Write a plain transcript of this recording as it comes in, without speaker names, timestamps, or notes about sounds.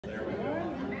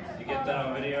Get that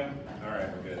on video? All right,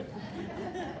 we're good.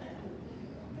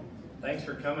 Thanks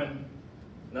for coming.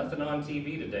 Nothing on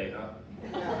TV today, huh?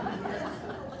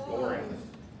 Boring.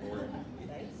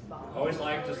 I always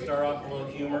like to start off with a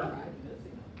little humor.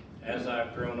 As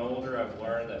I've grown older, I've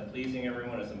learned that pleasing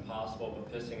everyone is impossible,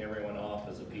 but pissing everyone off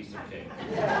is a piece of cake.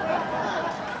 And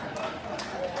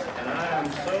I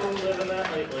am so living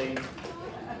that lately.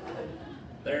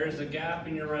 There's a gap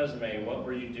in your resume. What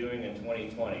were you doing in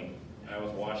 2020? I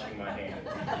was washing my hands.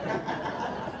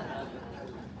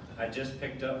 I just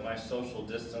picked up my social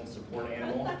distance support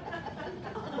animal.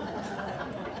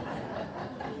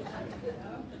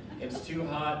 It's too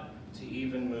hot to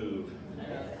even move.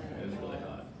 It was really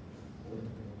hot.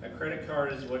 A credit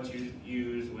card is what you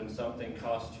use when something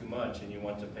costs too much and you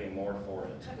want to pay more for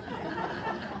it.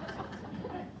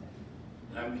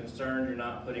 I'm concerned you're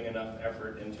not putting enough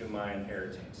effort into my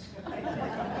inheritance.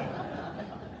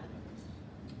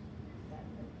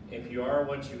 If you are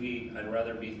what you eat, I'd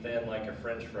rather be thin like a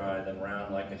French fry than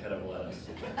round like a head of lettuce.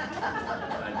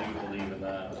 I do believe in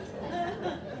that.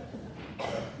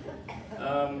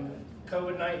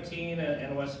 COVID-19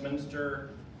 in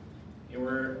Westminster,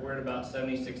 we're at about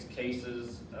 76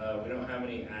 cases. We don't have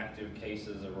any active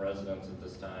cases of residents at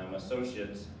this time.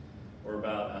 Associates, we're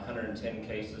about 110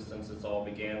 cases since this all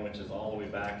began, which is all the way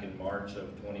back in March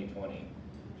of 2020.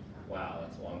 Wow,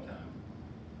 that's a long time.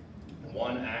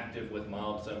 One active with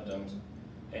mild symptoms,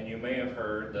 and you may have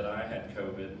heard that I had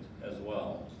COVID as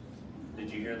well.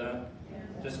 Did you hear that? Yeah.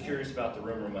 Just curious about the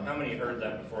rumor. How many heard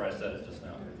that before I said it just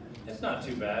now? It's not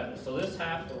too bad. So this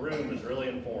half the room is really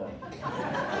informed.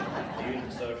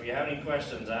 So if you have any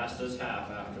questions, ask this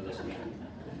half after this meeting.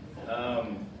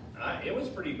 It was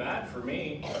pretty bad for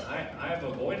me. I've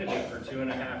avoided it for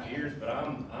 2.5 years, but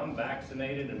I'm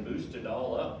vaccinated and boosted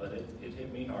all up, but it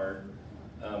hit me hard.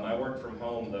 I worked from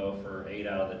home though for 8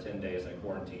 out of the 10 days I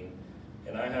quarantined.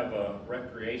 And I have a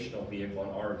recreational vehicle, an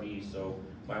RV, so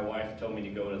my wife told me to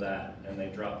go to that, and they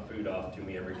drop food off to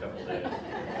me every couple of days.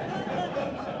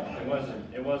 So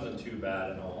it wasn't too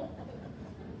bad at all.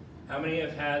 How many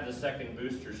have had the second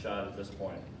booster shot at this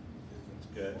point? That's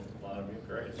good, a lot of you,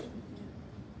 great.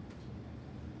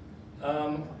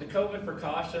 The COVID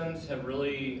precautions have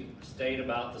really stayed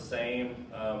about the same.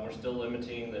 We're still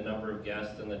limiting the number of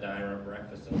guests in the dining room,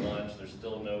 breakfast and lunch. There's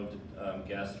still no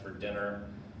guests for dinner.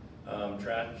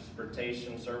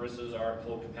 Transportation services are at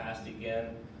full capacity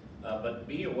again, but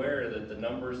be aware that the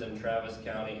numbers in Travis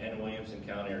County and Williamson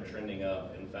County are trending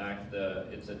up. In fact,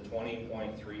 it's a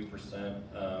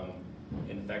 20.3%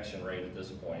 infection rate at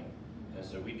this point. And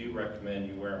so we do recommend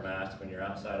you wear a mask when you're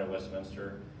outside of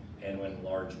Westminster and when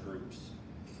large groups.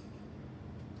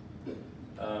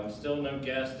 Still no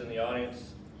guests in the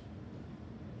audience.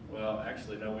 Well,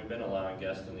 actually, no, we've been allowing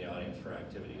guests in the audience for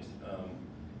activities.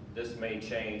 This may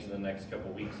change in the next couple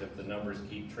of weeks if the numbers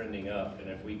keep trending up, and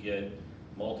if we get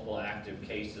multiple active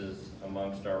cases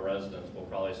amongst our residents, we'll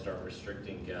probably start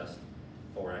restricting guests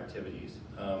for activities.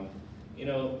 You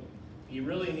know, you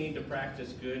really need to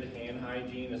practice good hand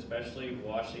hygiene, especially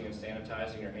washing and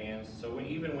sanitizing your hands. So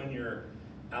even when you're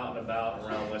out and about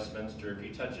around Westminster, if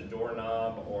you touch a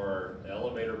doorknob or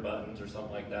elevator buttons or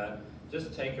something like that,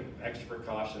 just take extra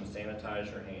precaution, sanitize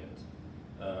your hands.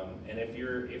 And if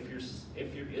you're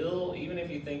ill, even if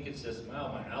you think it's just,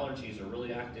 wow, my allergies are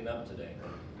really acting up today,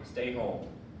 stay home.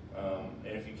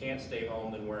 And if you can't stay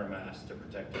home, then wear a mask to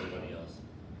protect everybody else.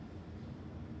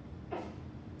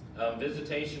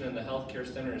 Visitation in the healthcare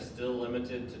center is still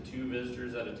limited to 2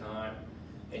 visitors at a time.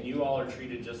 And you all are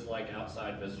treated just like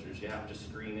outside visitors. You have to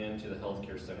screen into the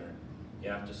healthcare center. You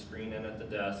have to screen in at the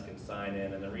desk and sign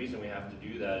in. And the reason we have to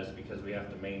do that is because we have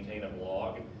to maintain a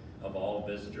log of all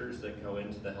visitors that go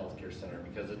into the healthcare center,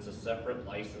 because it's a separate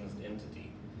licensed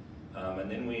entity. And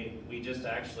then we just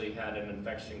actually had an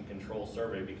infection control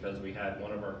survey because we had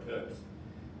one of our cooks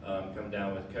come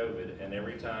down with COVID. And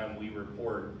every time we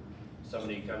report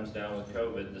somebody comes down with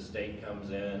COVID, the state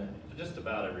comes in, just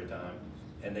about every time,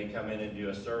 and they come in and do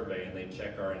a survey and they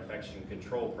check our infection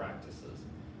control practices.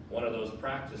 One of those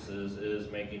practices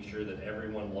is making sure that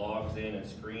everyone logs in and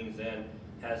screens in,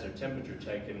 has their temperature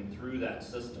taken through that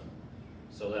system.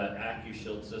 So that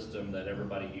AccuShield system that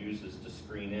everybody uses to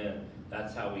screen in,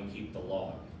 that's how we keep the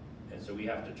log. And so we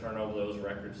have to turn over those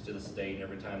records to the state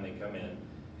every time they come in.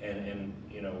 And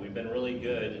you know, we've been really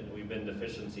good. We've been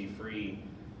deficiency free.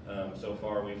 So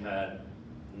far we've had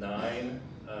 9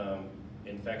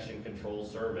 infection control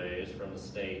surveys from the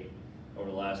state over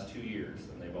the last 2 years,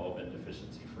 and they've all been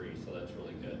deficiency free, so that's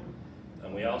really good.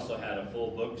 And we also had a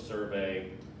full book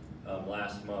survey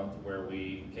last month, where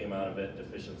we came out of it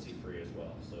deficiency free as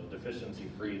well. So deficiency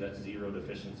free, that's 0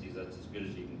 deficiencies, that's as good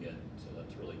as you can get. So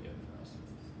that's really good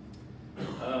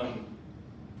for us.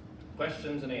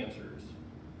 Questions and answers.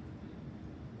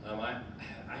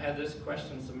 I had this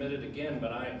question submitted again,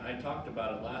 but I talked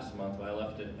about it last month, but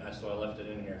so I left it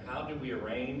in here. How do we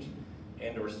arrange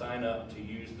and or sign up to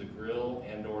use the grill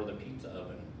and or the pizza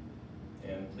oven?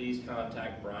 And please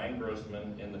contact Brian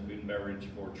Grossman in the food and beverage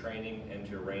for training and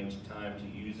to arrange time to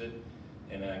use it.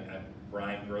 And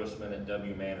Brian Grossman at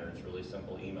W Manor, it's a really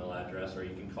simple email address, or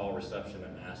you can call reception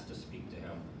and ask to speak to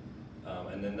him.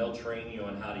 And then they'll train you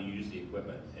on how to use the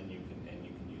equipment, and you can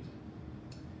use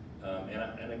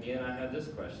it. And again, I had this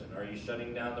question: are you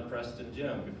shutting down the Preston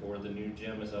gym before the new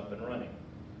gym is up and running?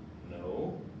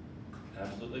 No,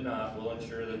 absolutely not. We'll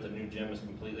ensure that the new gym is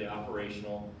completely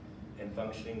operational and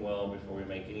functioning well before we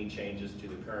make any changes to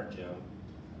the current gym.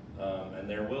 And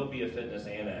there will be a fitness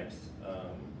annex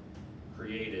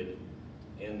created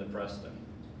in the Preston.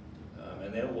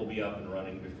 And it will be up and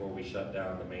running before we shut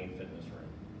down the main fitness room.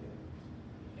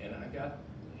 And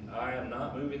I am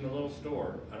not moving the little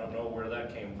store. I don't know where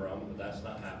that came from, but that's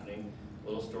not happening.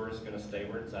 Little store is gonna stay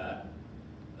where it's at.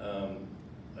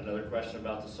 Another question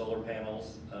about the solar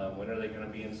panels. When are they gonna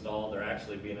be installed? They're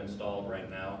actually being installed right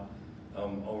now.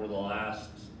 Over the last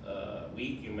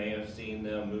week, you may have seen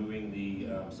them moving the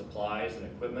supplies and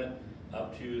equipment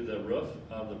up to the roof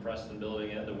of the Preston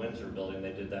building and the Windsor building.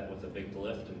 They did that with a big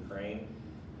lift and crane.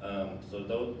 So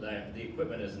the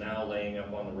equipment is now laying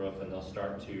up on the roof, and they'll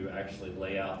start to actually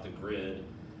lay out the grid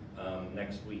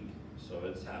next week. So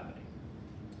it's happening.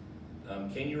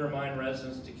 Can you remind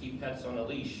residents to keep pets on a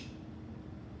leash?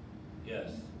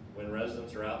 Yes. When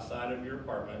residents are outside of your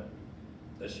apartment,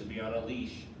 they should be on a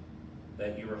leash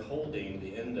that you are holding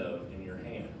the end of in your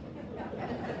hand.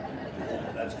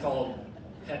 That's called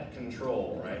pet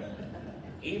control, right?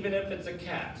 Even if it's a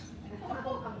cat.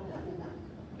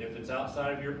 If it's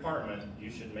outside of your apartment, you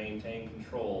should maintain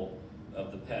control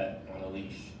of the pet on a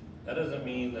leash. That doesn't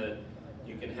mean that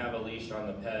you can have a leash on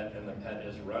the pet and the pet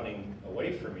is running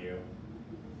away from you.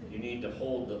 You need to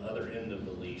hold the other end of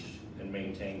the leash and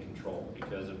maintain control,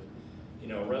 because if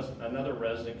another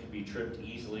resident could be tripped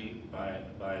easily by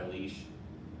a leash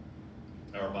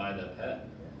or by the pet.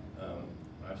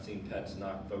 I've seen pets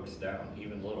knock folks down,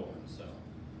 even little ones, so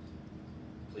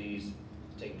please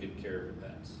take good care of your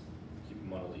pets. Keep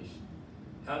them on a leash.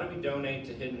 How do we donate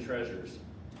to Hidden Treasures?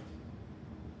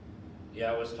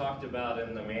 Yeah, it was talked about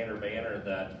in the Manor banner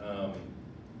that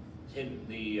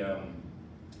the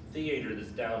theater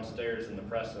that's downstairs in the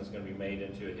Preston is going to be made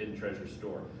into a Hidden Treasure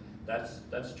store.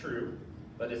 That's true,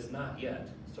 but it's not yet.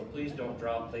 So please don't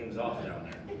drop things off down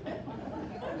there.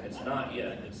 It's not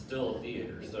yet. It's still a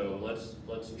theater. So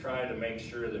let's try to make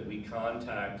sure that we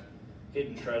contact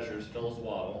Hidden Treasures, Phyllis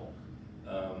Waddle,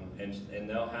 and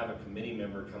they'll have a committee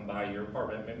member come by your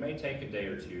apartment. It may take a day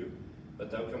or two, but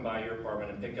they'll come by your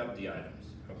apartment and pick up the items,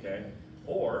 okay?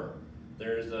 Or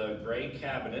there's a gray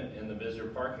cabinet in the visitor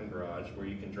parking garage where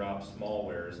you can drop small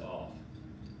wares off.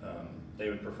 They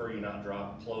would prefer you not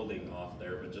drop clothing off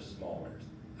there, but just small wares,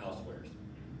 housewares.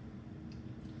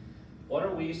 What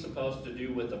are we supposed to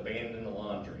do with abandoned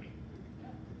laundry?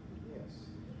 Yes.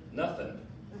 Nothing.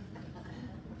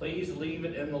 Please leave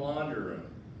it in the laundry room.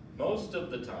 Most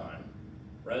of the time,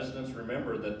 residents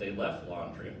remember that they left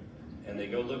laundry and they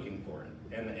go looking for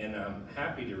it. And I'm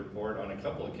happy to report on a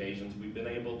couple occasions we've been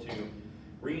able to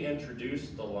reintroduce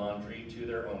the laundry to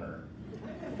their owner.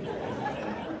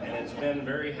 And it's been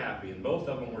very happy, and both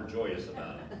of them were joyous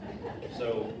about it.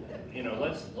 So,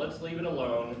 let's leave it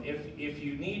alone. If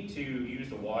you need to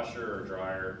use a washer or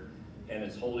dryer and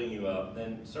it's holding you up,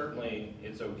 then certainly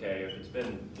it's okay if it's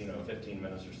been 15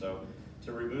 minutes or so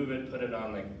to remove it, put it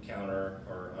on the counter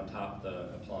or on top of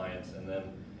the appliance, and then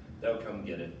they'll come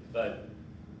get it. But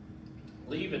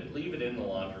leave it in the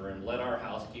laundry room. Let our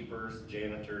housekeepers,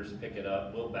 janitors pick it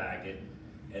up. We'll bag it,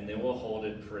 and then we'll hold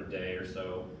it for a day or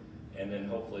so, and then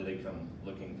hopefully they come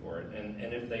looking for it.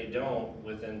 And if they don't,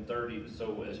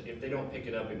 if they don't pick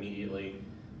it up immediately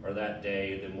or that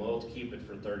day, then we'll keep it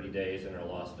for 30 days and are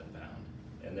lost and found.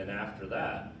 And then after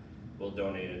that, we'll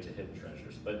donate it to Hidden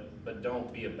Treasures. But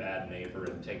don't be a bad neighbor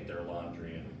and take their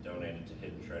laundry and donate it to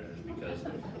Hidden Treasures because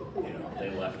they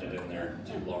left it in there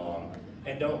too long.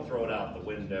 And don't throw it out the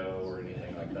window or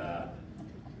anything like that.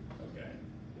 Okay.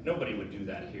 Nobody would do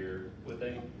that here, would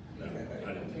they? No,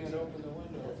 I didn't think so. Open the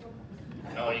window.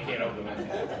 No, you can't open the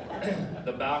window.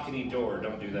 The balcony door,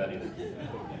 don't do that either.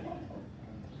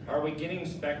 Are we getting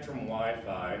Spectrum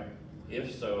Wi-Fi?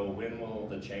 If so, when will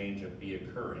the change be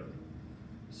occurring?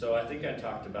 So I think I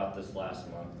talked about this last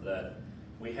month, that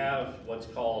We have what's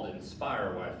called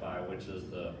Inspire Wi-Fi, which is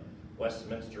the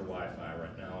Westminster Wi-Fi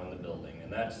right now in the building,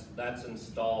 and that's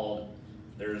installed.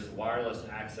 There's wireless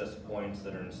access points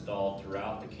that are installed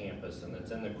throughout the campus, and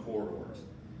it's in the corridors,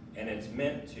 and it's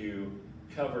meant to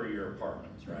cover your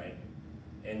apartments, right?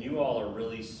 And you all are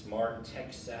really smart,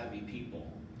 tech-savvy people,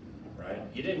 right?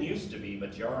 You didn't used to be,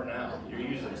 but you are now. You're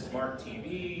using smart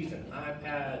TVs and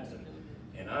iPads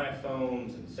and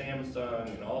iPhones and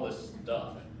Samsung and all this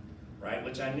stuff, right?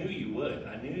 Which I knew you would.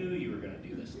 I knew you were going to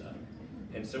do this stuff.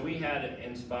 And so we had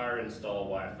Inspire install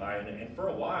Wi-Fi, and for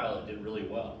a while it did really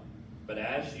well. But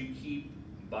as you keep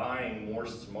buying more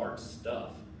smart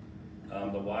stuff, the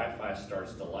Wi-Fi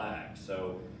starts to lag.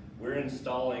 So we're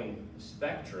installing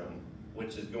Spectrum,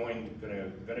 which is going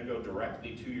to go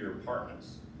directly to your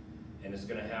apartments, and it's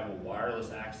going to have a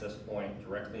wireless access point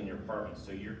directly in your apartment.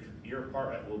 So your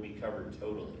apartment will be covered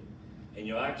totally, and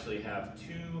you'll actually have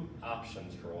two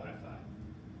options for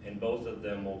Wi-Fi, and both of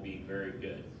them will be very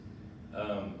good.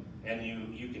 And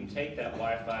you can take that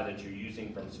Wi-Fi that you're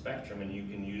using from Spectrum and you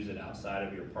can use it outside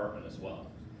of your apartment as well.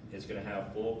 It's going to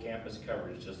have full campus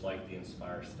coverage just like the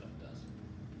Inspire stuff does.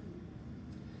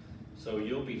 So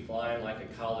you'll be flying like a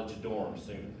college dorm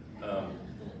soon.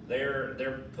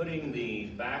 They're putting the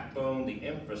backbone, the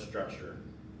infrastructure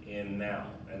in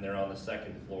now, and they're on the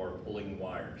second floor pulling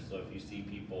wires. So if you see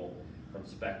people from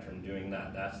Spectrum doing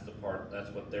that, that's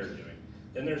what they're doing.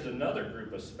 Then there's another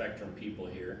group of Spectrum people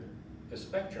here, because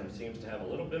Spectrum seems to have a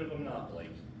little bit of a monopoly.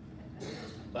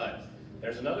 But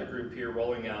there's another group here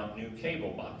rolling out new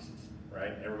cable boxes,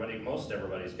 right? Most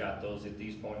everybody's got those at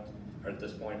this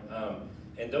point.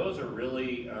 And those are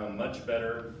really much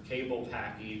better cable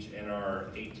package, and our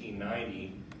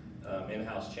 1890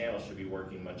 in-house channel should be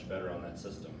working much better on that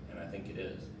system, and I think it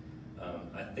is.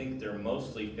 I think they're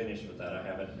mostly finished with that. I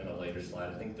have it in a later slide.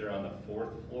 I think they're on the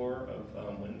 4th floor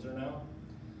of Windsor now.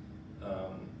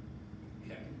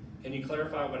 Okay. Can you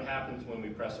clarify what happens when we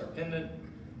press our pendant?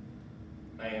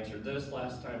 I answered this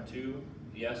last time too.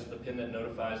 Yes, the pendant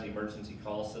notifies the emergency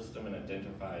call system and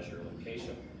identifies your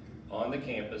location on the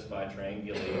campus by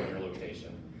triangulating your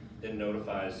location, then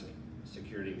notifies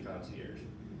security and concierge.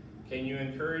 Can you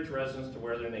encourage residents to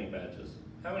wear their name badges?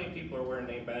 How many people are wearing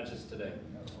name badges today?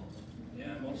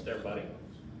 Yeah, most everybody.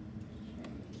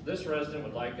 This resident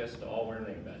would like us to all wear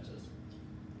name badges.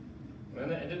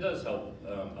 And it does help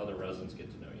other residents get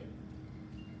to know you.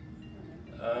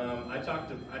 I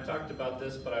talked about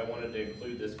this, but I wanted to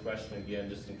include this question again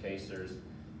just in case there's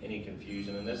any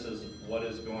confusion. And this is what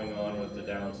is going on with the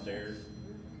downstairs.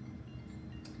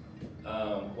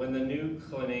 When the new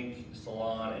clinic,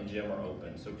 salon, and gym are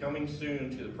open. So coming soon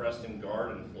to the Preston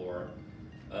Garden floor,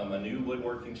 a new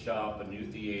woodworking shop, a new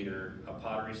theater, a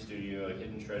pottery studio, a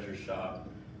hidden treasure shop,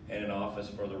 and an office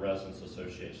for the Residents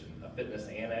Association, a fitness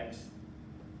annex,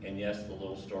 and yes, the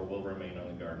little store will remain on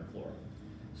the garden floor.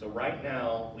 So right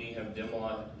now, we have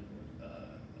done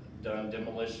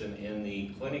demolition in the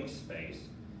clinic space,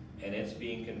 and it's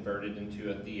being converted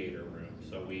into a theater room.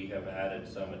 So we have added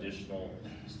some additional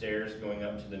stairs going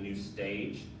up to the new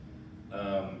stage,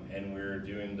 and we're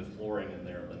doing the flooring in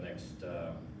there the next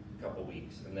couple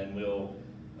weeks. And then we'll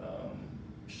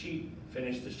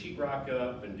finish the sheetrock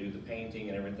up and do the painting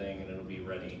and everything, and it'll be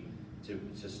ready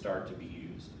to start to be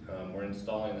used. We're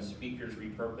installing the speakers,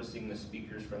 repurposing the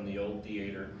speakers from the old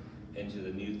theater into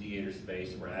the new theater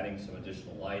space. We're adding some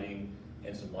additional lighting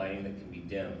and some lighting that can be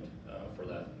dimmed for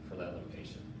that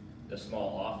location. The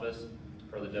small office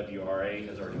for the WRA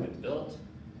has already been built.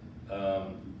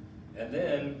 And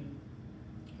then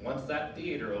once that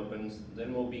theater opens,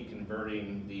 then we'll be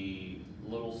converting the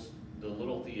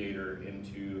little theater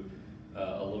into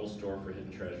a little store for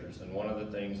hidden treasures. And one of the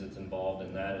things that's involved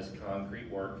in that is concrete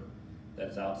work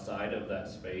that's outside of that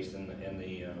space and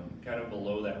the kind of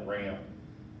below that ramp.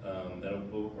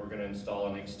 We're going to install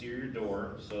an exterior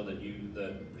door so that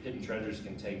the hidden treasures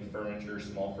can take furniture,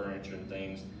 small furniture and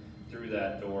things through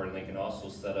that door, and they can also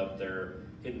set up their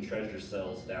hidden treasure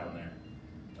cells down there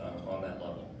on that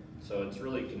level. So it's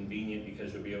really convenient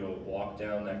because you'll be able to walk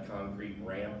down that concrete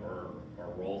ramp or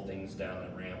roll things down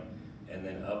that ramp and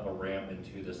then up a ramp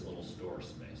into this little store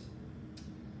space.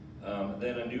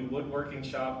 Then a new woodworking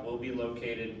shop will be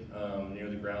located near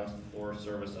the ground floor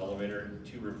service elevator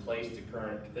to replace the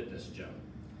current fitness gym.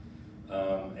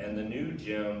 And the new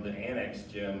gym, the annex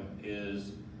gym,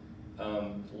 is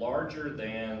larger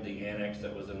than the annex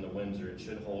that was in the Windsor. It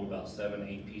should hold about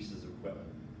 7-8 pieces of equipment.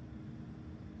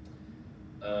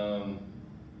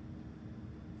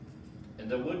 And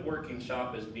the woodworking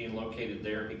shop is being located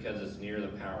there because it's near the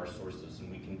power sources and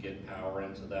we can get power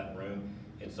into that room.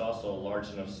 It's also a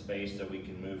large enough space that we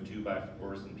can move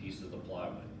 2x4s and pieces of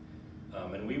plywood.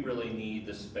 And we really need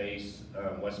the space,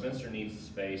 Westminster needs the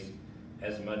space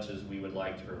as much as we would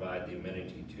like to provide the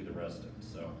amenity to the residents.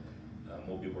 So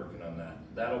we'll be working on that.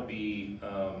 That'll be,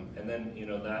 and then, you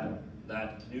know,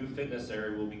 that new fitness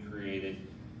area will be created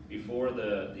before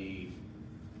the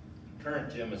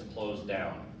current gym is closed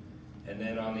down. And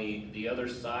then on the other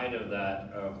side of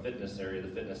that fitness area, the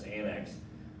fitness annex,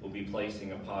 we'll be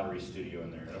placing a pottery studio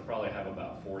in there. It'll probably have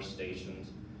about 4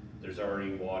 stations. There's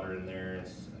already water in there.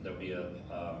 There'll be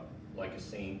like a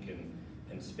sink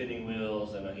and spinning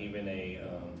wheels and even a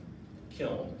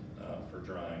kiln for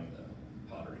drying the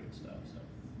pottery and stuff.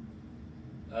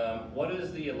 So, what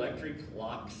is the electric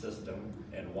lock system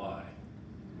and why?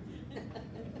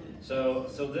 So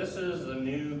this is the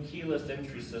new keyless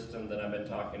entry system that I've been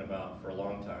talking about for a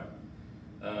long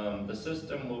time. The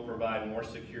system will provide more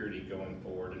security going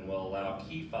forward and will allow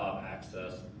key fob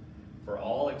access for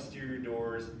all exterior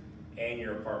doors and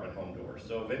your apartment home doors.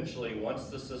 So eventually, once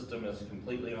the system is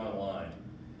completely online,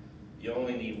 you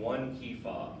only need one key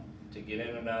fob to get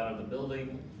in and out of the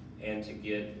building and to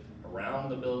get around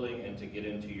the building and to get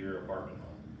into your apartment home.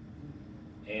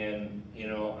 And, you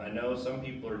know, I know some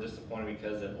people are disappointed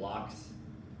because it locks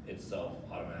itself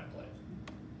automatically.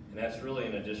 And that's really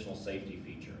an additional safety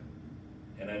feature.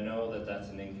 And I know that that's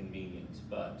an inconvenience,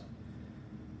 but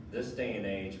this day and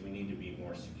age, we need to be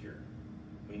more secure.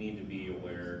 We need to be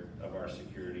aware of our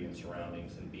security and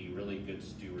surroundings and be really good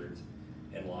stewards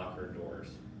and lock our doors.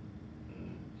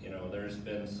 And, you know, there's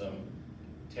been some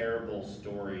terrible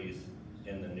stories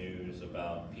in the news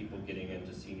about people getting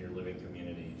into senior living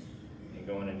communities and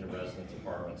going into residents'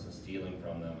 apartments and stealing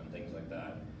from them and things like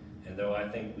that. And though I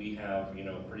think we have, you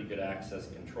know, pretty good access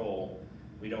control,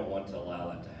 we don't want to allow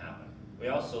that to happen. We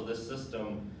also, this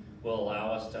system will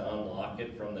allow us to unlock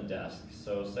it from the desk.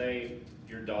 So say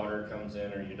your daughter comes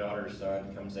in or your daughter's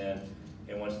son comes in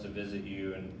and wants to visit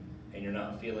you and you're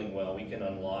not feeling well, we can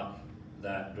unlock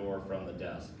that door from the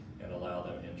desk and allow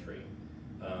them entry.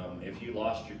 If you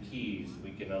lost your keys,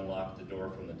 we can unlock the door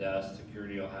from the desk.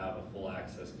 Security will have a full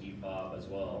access key fob as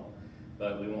well,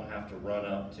 but we won't have to run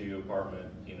up to apartment,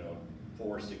 you know,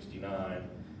 469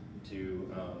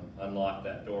 to unlock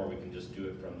that door. We can just do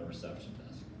it from the reception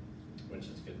desk, which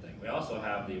is a good thing. We also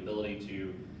have the ability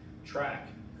to track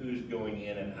who's going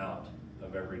in and out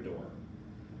of every door.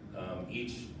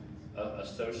 Each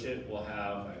associate will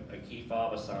have a key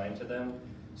fob assigned to them.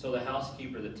 So the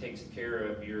housekeeper that takes care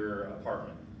of your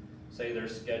apartment, say they're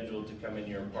scheduled to come in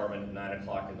your apartment at 9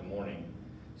 o'clock in the morning,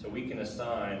 so we can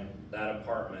assign that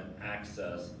apartment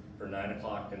access for 9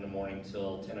 o'clock in the morning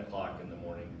till 10 o'clock in the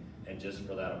morning, and just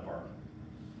for that apartment.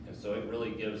 And so it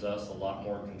really gives us a lot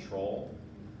more control.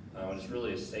 It's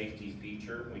really a safety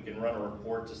feature. We can run a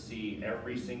report to see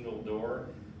every single door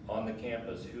on the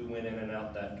campus, who went in and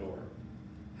out that door,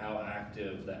 how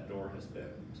active that door has been.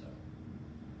 So.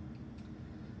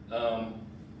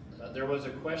 There was a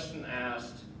question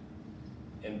asked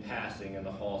in passing in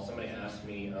the hall. Somebody asked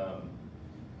me,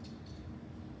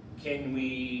 can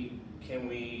we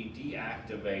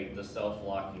deactivate the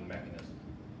self-locking mechanism?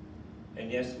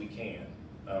 And yes, we can.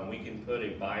 We can put a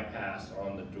bypass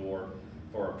on the door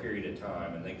for a period of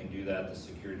time, and they can do that at the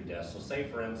security desk. So say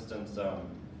for instance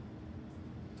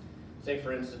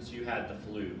you had the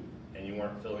flu and you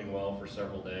weren't feeling well for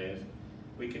several days,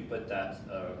 we could put that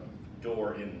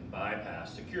door in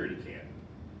bypass. Security can,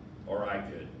 or I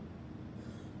could.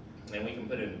 And we can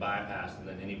put it in bypass, and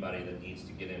then anybody that needs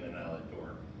to get in and out of that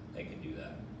door, they can do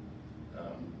that.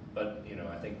 But you know,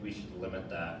 I think we should limit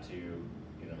that to,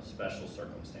 you know, special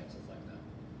circumstances like that.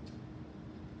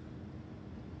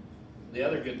 The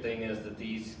other good thing is that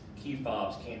these key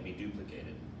fobs can't be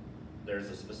duplicated. There's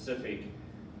a specific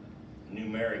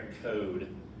numeric code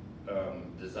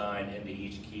designed into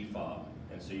each key fob,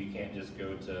 and so you can't just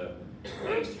go to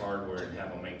Ace Hardware and have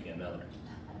them make you another,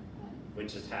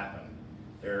 which has happened.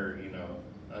 They're, you know,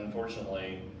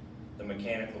 unfortunately, the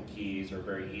mechanical keys are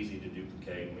very easy to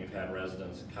duplicate, and we've had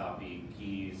residents copy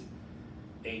keys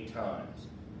 8 times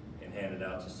and hand it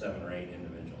out to 7 or 8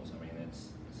 individuals. I mean, it's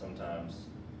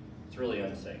really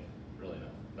unsafe, really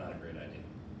not a great idea.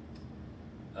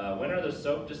 When are the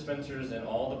soap dispensers in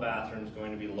all the bathrooms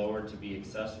going to be lowered to be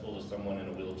accessible to someone in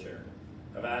a wheelchair?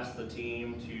 I've asked the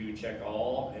team to check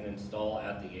all and install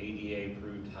at the ADA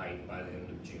approved height by the end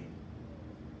of June.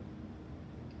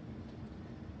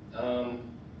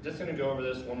 Just going to go over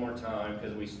this one more time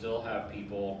because we still have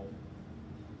people,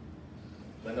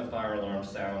 when the fire alarm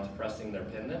sounds, pressing their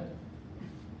pendant.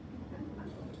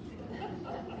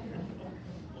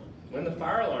 When the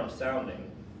fire alarm's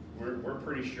sounding, we're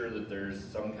pretty sure that there's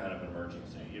some kind of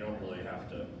emergency. You don't really have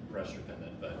to press your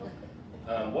pendant, but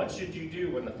What should you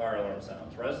do when the fire alarm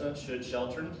sounds? Residents should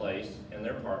shelter in place in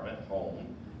their apartment,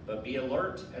 home, but be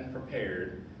alert and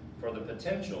prepared for the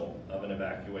potential of an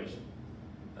evacuation.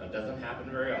 It doesn't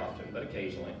happen very often, but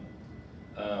occasionally.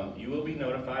 You will be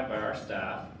notified by our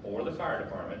staff or the fire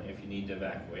department if you need to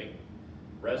evacuate.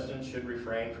 Residents should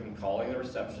refrain from calling the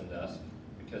reception desk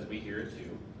because we hear it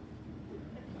too.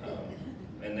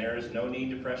 And there is no need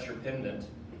to press your pendant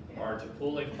or to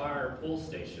pull a fire pull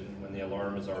station when the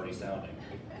alarm is already sounding.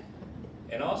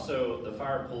 And also, the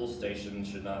fire pull station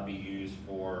should not be used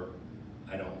for,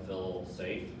 I don't feel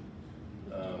safe,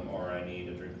 or I need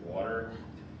a drink of water,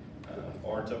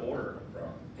 or to order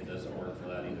from. It doesn't work for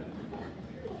that either.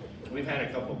 We've had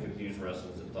a couple confused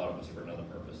residents that thought it was for another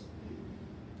purpose.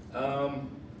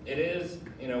 It is,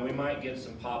 we might get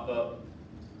some pop-up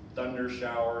thunder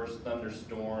showers,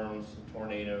 thunderstorms,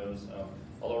 tornadoes,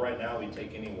 although right now we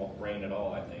take any rain at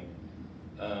all, I think.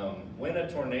 When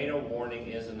a tornado warning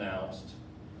is announced,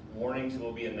 warnings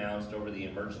will be announced over the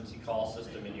emergency call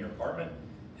system in your apartment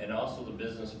and also the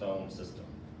business phone system,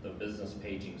 the business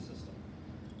paging system.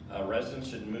 Residents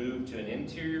should move to an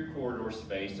interior corridor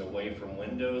space away from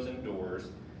windows and doors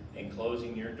and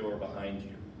closing your door behind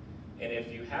you. And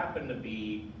if you happen to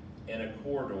be in a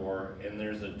corridor and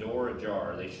there's a door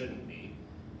ajar, they shouldn't be,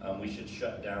 we should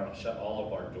shut all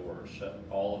of our doors, shut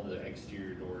all of the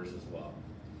exterior doors as well,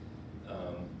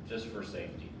 just for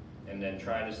safety. And then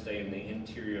try to stay in the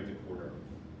interior of the corridor.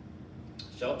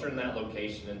 Shelter in that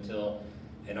location until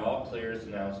an all clear is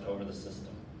announced over the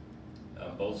system,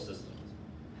 both systems.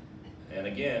 And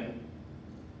again,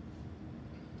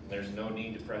 there's no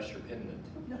need to press your pendant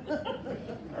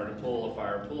or to pull a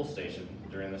fire pull station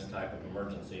during this type of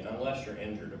emergency, unless you're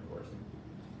injured, of course.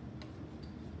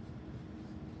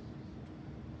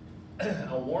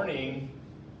 A warning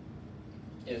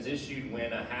is issued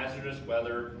when a hazardous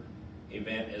weather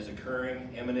event is occurring,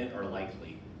 imminent, or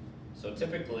likely. So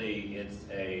typically it's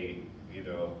a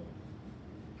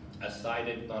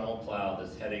sighted funnel cloud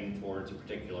that's heading towards a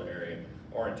particular area,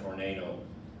 or a tornado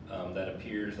that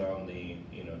appears on the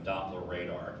Doppler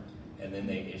radar, and then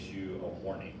they issue a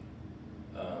warning.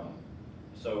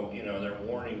 So they're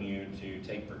warning you to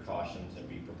take precautions and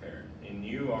be prepared. And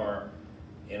you are,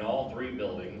 in all three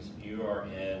buildings, you are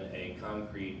in a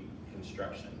concrete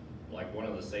construction, like one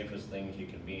of the safest things you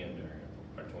can be in during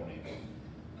a tornado.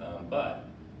 But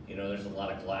there's a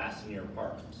lot of glass in your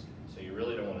apartments, so you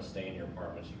really don't want to stay in your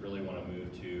apartments. You really want to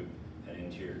move to an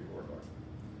interior corridor.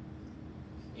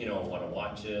 What a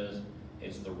watch is,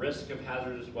 it's the risk of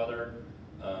hazardous weather.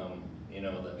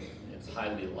 That it's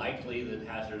highly likely that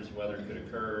hazardous weather could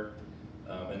occur,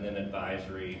 and then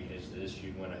advisory is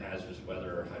issued when a hazardous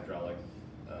weather or hydraulic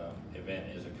event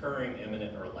is occurring,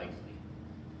 imminent, or likely.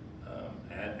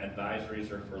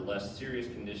 Advisories are for less serious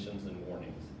conditions than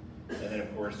warnings. And then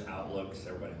of course outlooks,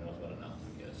 everybody knows what an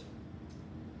outlook is.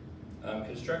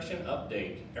 Construction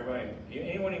update.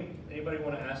 Anybody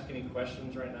want to ask any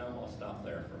questions right now? I'll stop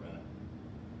there for a minute.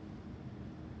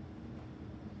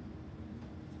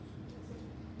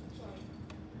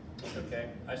 Okay,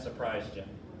 I surprised you.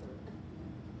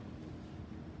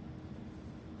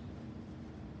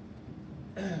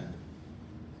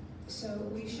 So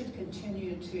we should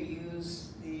continue to use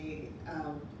the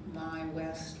My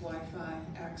West Wi-Fi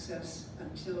access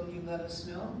until you let us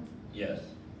know? Yes,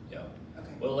 yeah.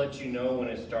 Okay. We'll let you know when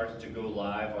it starts to go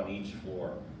live on each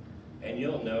floor. And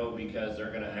you'll know because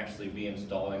they're gonna actually be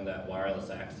installing that wireless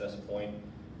access point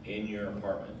in your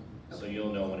apartment. So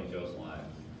you'll know when it goes live.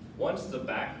 Once the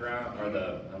background, or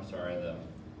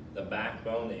the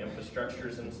backbone, the infrastructure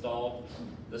is installed,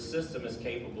 the system is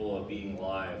capable of being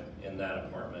live in that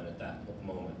apartment at that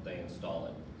moment they install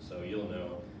it. So you'll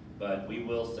know, but we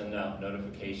will send out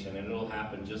notification, and it'll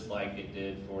happen just like it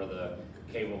did for the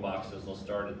cable boxes. They'll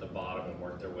start at the bottom and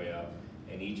work their way up,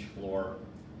 and each floor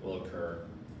will occur,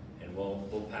 and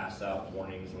we'll pass out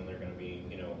warnings when they're going to be,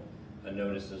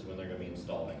 notices when they're going to be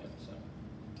installing it. So,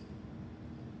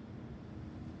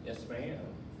 yes, ma'am.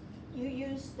 You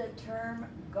use the term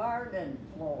garden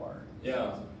floor.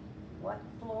 Yeah. What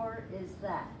floor is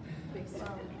that?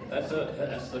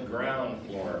 That's the ground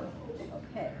floor.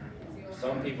 Okay.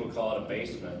 Some people call it a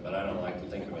basement, but I don't like to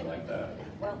think of it like that.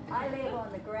 Well, I live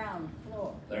on the ground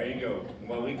floor. There you go.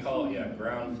 Well, we call it,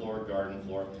 ground floor, garden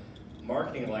floor.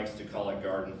 Marketing likes to call it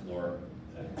garden floor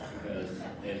because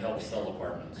it helps sell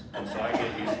apartments. And so I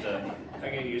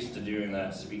get used to doing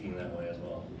that, speaking that way as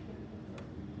well.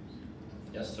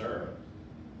 Yes, sir.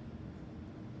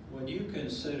 When you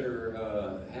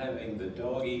consider having the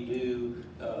doggy-doo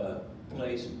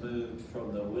place moved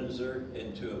from the Windsor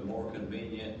into a more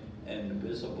convenient and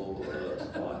visible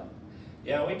spot,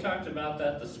 Yeah, we talked about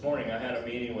that this morning. I had a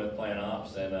meeting with Plan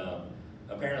Ops, and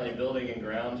apparently Building and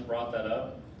Grounds brought that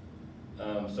up.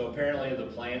 So apparently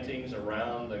the plantings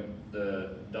around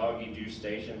the doggy doo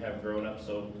station have grown up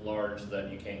so large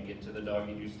that you can't get to the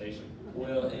doggy doo station.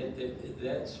 Well,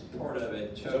 that's part of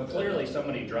it. So Chuck, clearly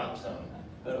somebody dropped some.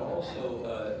 but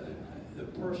also, the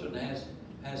person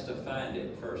has to find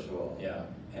it, first of all. Yeah,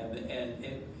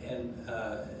 And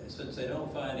since they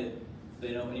don't find it,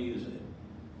 they don't use it.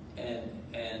 And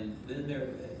then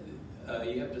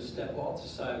you have to step off the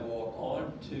sidewalk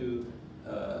onto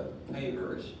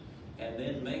pavers and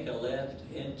then make a left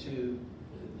into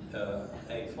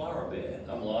a flower bed.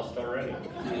 I'm lost already.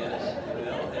 Yes,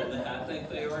 well, and I think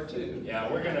they are too.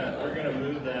 Yeah, we're gonna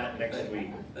move that next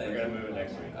week. We're gonna move it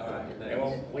next week. All right,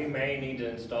 And we may need to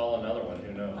install another one,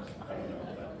 who knows? I don't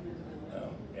know, but,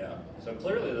 yeah. So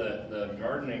clearly the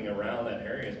gardening around that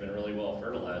area has been really well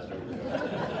fertilized over the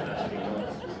last few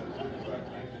months.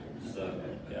 So,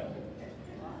 yeah.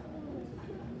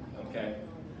 Okay.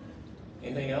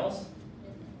 Anything else?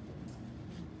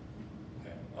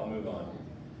 Okay, I'll move on.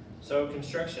 So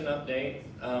construction update,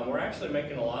 we're actually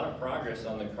making a lot of progress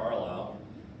on the Carlisle.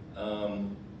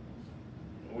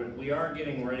 We are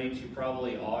getting ready to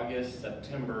probably August,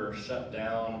 September shut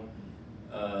down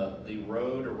the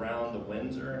road around the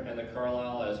Windsor and the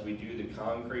Carlisle as we do the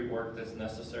concrete work that's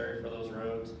necessary for those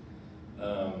roads.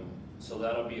 So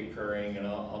that'll be occurring, and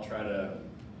I'll try to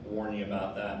warn you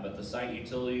about that. But the site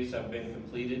utilities have been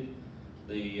completed.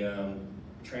 The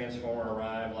transformer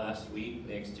arrived last week.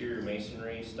 The exterior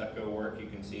masonry, stucco work, you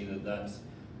can see that that's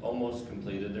almost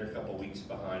completed. They're a couple weeks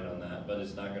behind on that, but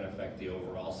it's not going to affect the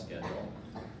overall schedule.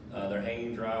 They're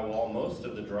hanging drywall. Most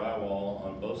of the drywall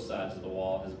on both sides of the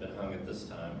wall has been hung at this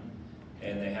time,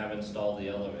 and they have installed the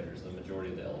elevators, the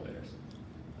majority of the elevators.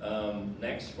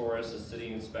 Next for us is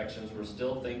city inspections. We're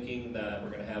still thinking that we're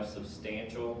going to have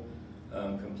substantial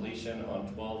completion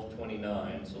on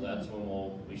 12/29, so that's when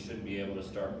we should be able to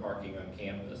start parking on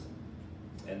campus.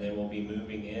 And then we'll be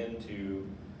moving into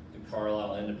the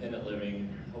Carlisle Independent Living,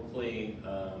 hopefully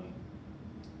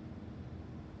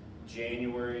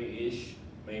January-ish,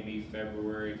 maybe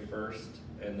February 1st,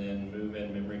 and then move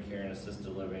in memory care and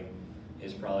assisted living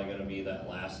is probably gonna be that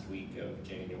last week of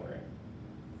January.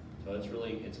 So it's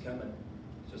coming,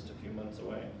 it's just a few months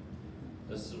away.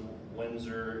 This is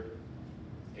Windsor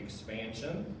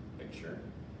expansion picture,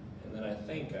 and then I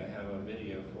think I have a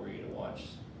video for you to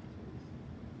watch.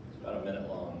 It's about a minute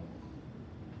long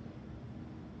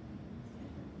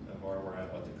of where we're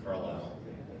at with the Carlisle.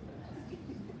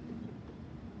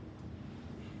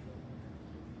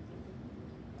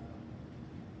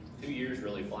 Two years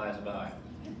really flies by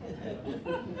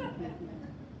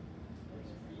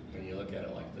when you look at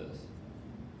it like this.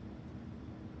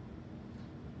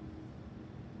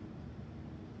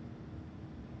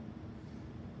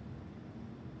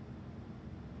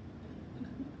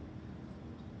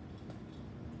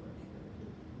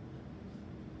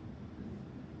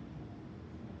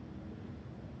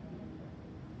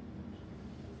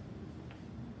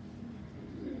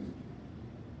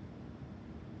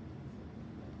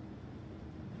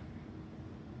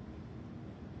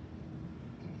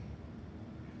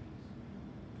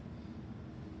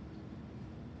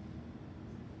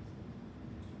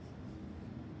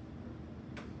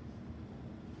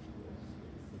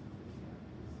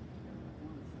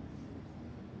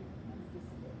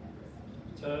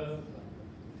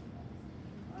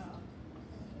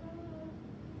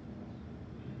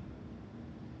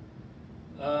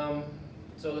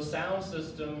 So the sound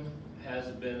system has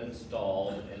been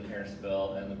installed in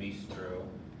Harrisville and the Bistro.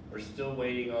 We're still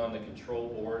waiting on the control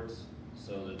boards,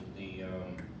 so that the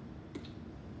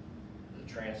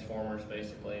transformers,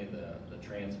 basically, the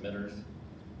transmitters.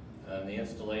 The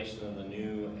installation of the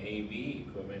new AV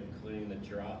equipment, including the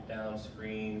drop-down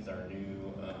screens, our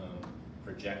new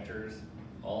projectors,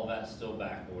 all of that's still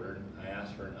back ordered. I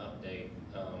asked for an update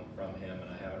from him,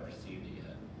 and I haven't received it yet.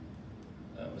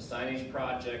 The signage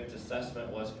project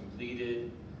assessment was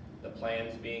completed. The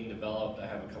plan's being developed. I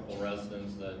have a couple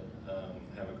residents that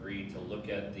have agreed to look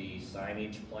at the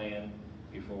signage plan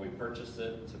before we purchase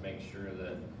it to make sure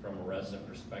that from a resident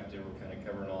perspective, we're kind of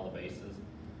covering all the bases.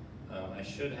 I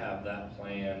should have that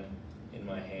plan in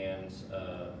my hands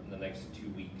in the next 2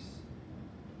 weeks.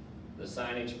 The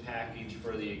signage package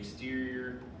for the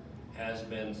exterior has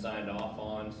been signed off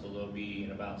on, so they'll be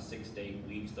in about 6 to 8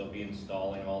 weeks, they'll be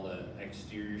installing all the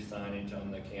exterior signage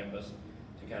on the campus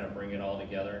to kind of bring it all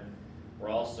together. We're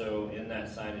also in that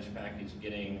signage package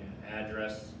getting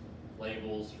address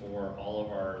labels for all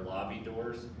of our lobby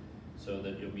doors so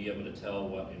that you'll be able to tell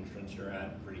what entrance you're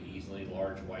at pretty easily,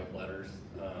 large white letters.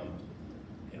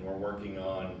 And we're working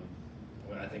on,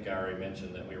 well, I think I already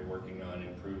mentioned that we were working on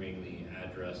improving the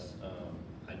address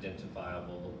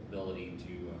identifiable ability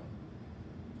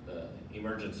to the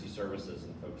emergency services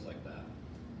and folks like that.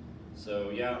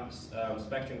 So yeah,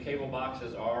 Spectrum cable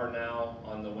boxes are now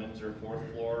on the Windsor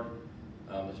 4th floor.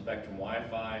 The Spectrum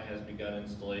Wi-Fi has begun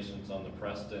installations on the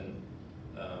Preston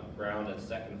ground and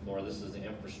 2nd floor. This is the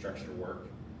infrastructure work.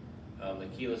 The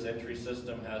keyless entry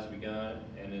system has begun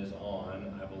and is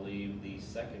on, I believe, the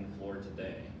 2nd floor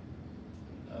today,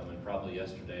 and probably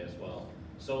yesterday as well.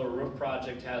 Solar roof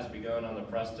project has begun on the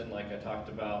Preston, like I talked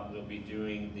about. We'll be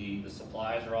doing the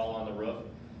supplies are all on the roof,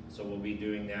 so we'll be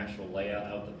doing the actual layout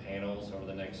of the panels over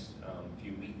the next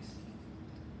few weeks.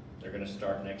 They're going to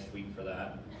start next week for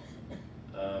that.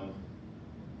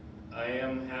 I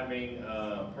am having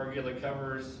pergola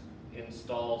covers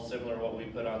installed similar to what we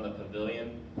put on the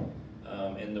pavilion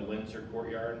in the Windsor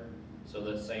courtyard. So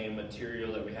the same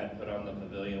material that we had put on the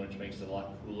pavilion, which makes it a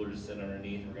lot cooler to sit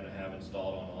underneath, we're going to have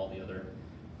installed on all the other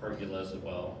pergolas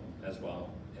as well.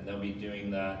 And they'll be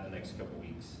doing that the next couple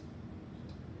weeks.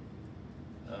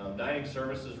 Dining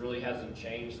services really hasn't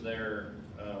changed their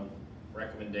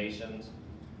recommendations.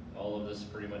 All of this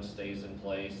pretty much stays in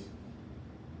place.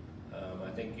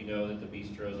 I think you know that the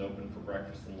bistro is open for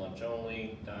breakfast and lunch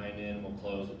only. Dine-in will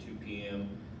close at 2 p.m.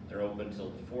 They're open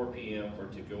till 4 p.m. for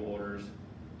to-go orders.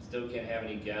 Still can't have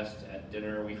any guests at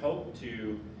dinner. We hope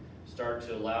to start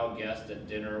to allow guests at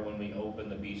dinner when we open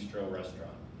the bistro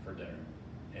restaurant for dinner.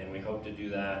 And we hope to do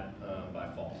that by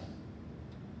fall.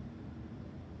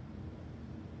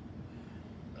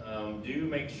 Do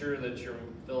make sure that you're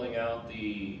filling out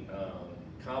the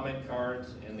comment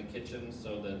cards in the kitchen,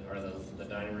 so that, or the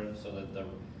dining room, so that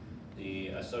the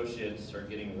associates are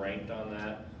getting ranked on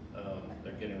that.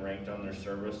 They're getting ranked on their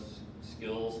service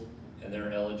skills, and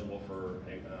they're eligible for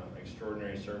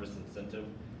extraordinary service incentive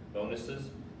bonuses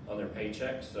on their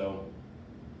paycheck. So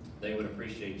they would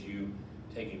appreciate you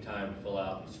taking time to fill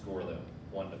out and score them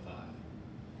 1 to 5,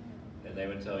 and they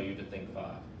would tell you to think 5.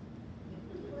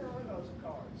 Where are those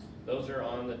cards? Those are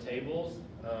on the tables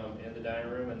in the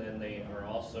dining room, and then they are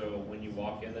also, when you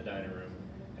walk in the dining room,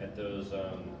 at those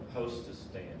hostess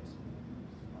stands.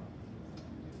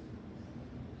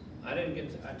 I didn't get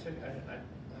to,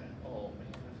 oh man,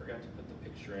 I forgot to put the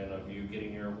picture in of you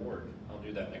getting your award. I'll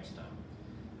do that next time.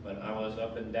 But I was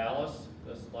up in Dallas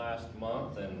this last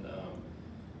month, and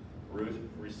Ruth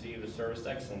received a Service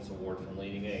Excellence Award from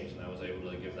Leading Age, and I was able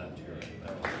to give that to her.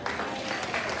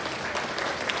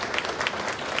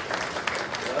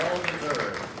 Well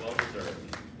deserved, well deserved.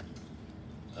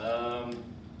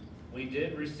 We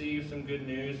did receive some good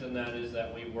news, and that is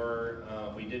that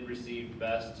we did receive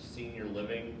Best Senior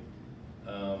Living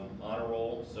honor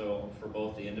roll, so for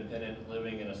both the independent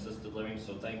living and assisted living.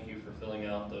 So thank you for filling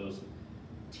out those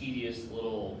tedious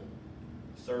little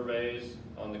surveys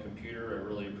on the computer. I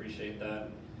really appreciate that.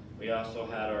 We also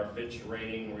had our Fitch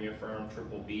rating reaffirmed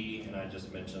BBB, and I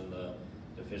just mentioned the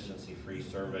deficiency-free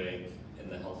survey in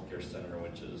the healthcare center,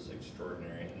 which is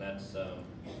extraordinary. And that's, I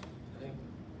think,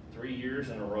 3 years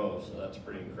in a row, so that's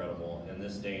pretty incredible. In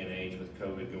this day and age with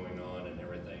COVID going on and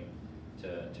everything,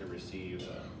 to receive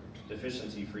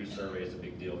deficiency-free survey is a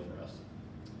big deal for us.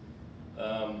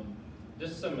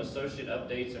 Just some associate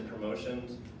updates and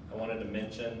promotions I wanted to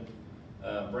mention.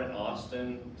 Brent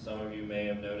Austin, some of you may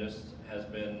have noticed, has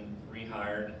been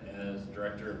rehired as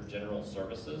Director of General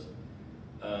Services.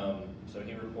 So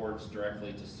he reports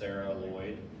directly to Sarah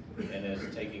Lloyd and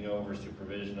is taking over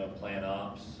supervision of plant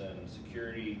ops and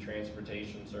security,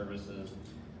 transportation services,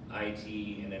 IT,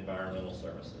 and environmental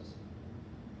services.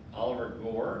 Oliver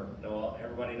Gore,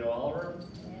 everybody know Oliver?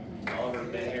 Yeah.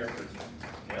 Oliver's been here for,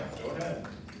 yeah, go ahead.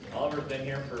 Oliver's been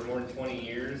here for more than 20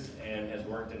 years and has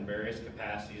worked in various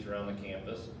capacities around the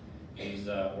campus. He's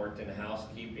worked in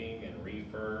housekeeping and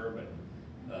refurb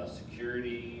and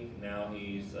security. Now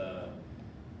he's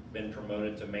been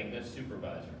promoted to maintenance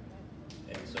supervisor.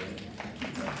 And so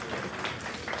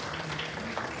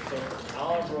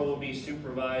Oliver will be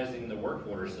supervising the work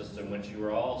order system, which you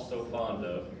are all so fond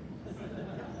of.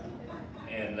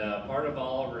 And part of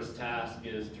Oliver's task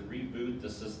is to reboot the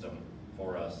system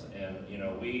for us. And you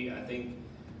know, I think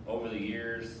over the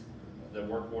years, the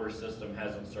work order system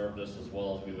hasn't served us as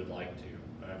well as we would like to.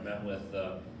 I met with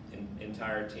the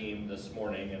entire team this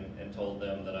morning and told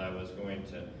them that I was going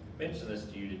to mention this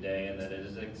to you today, and that it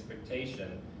is an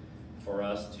expectation for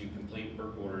us to complete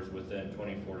work orders within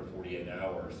 24 to 48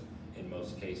 hours in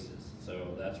most cases.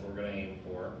 So that's what we're going to aim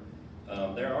for.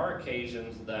 There are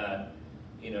occasions that,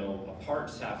 you know,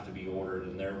 parts have to be ordered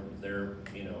and they're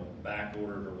you know, back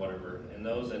ordered or whatever. In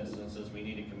those instances, we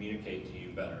need to communicate to you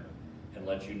better and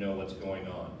let you know what's going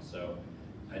on. So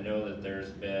I know that there's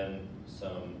been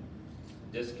some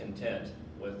discontent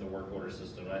with the work order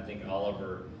system. I think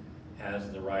Oliver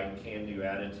has the right can-do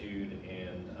attitude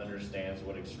and understands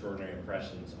what extraordinary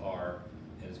impressions are,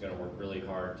 and is going to work really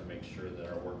hard to make sure that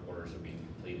our work orders are being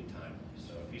completed timely.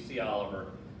 So if you see Oliver,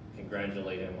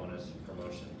 congratulate him on his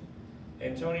promotion.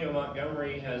 Antonio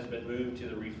Montgomery has been moved to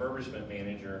the refurbishment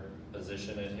manager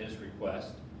position at his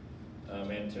request.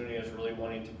 Antonio is really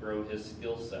wanting to grow his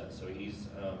skill set, so he's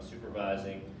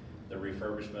supervising the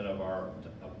refurbishment of our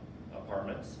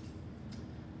apartments.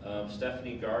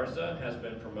 Stephanie Garza has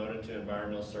been promoted to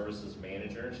environmental services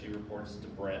manager. She reports to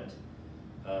Brent,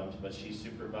 but she's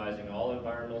supervising all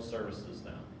environmental services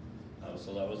now.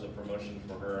 So that was a promotion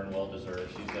for her and well deserved.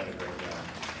 She's done a great job.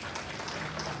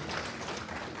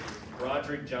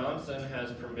 Roderick Johnson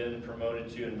has been promoted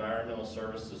to environmental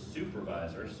services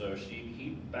supervisor, so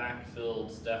he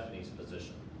backfilled Stephanie's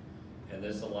position. And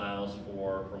this allows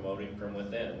for promoting from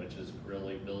within, which is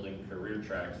really building career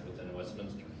tracks within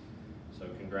Westminster. So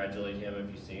congratulate him if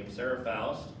you see him. Sarah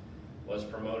Faust was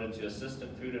promoted to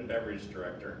assistant food and beverage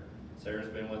director. Sarah's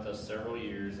been with us several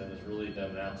years and has really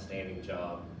done an outstanding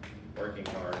job working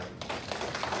hard.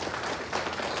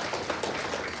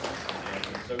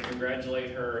 So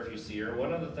congratulate her if you see her.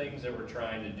 One of the things that we're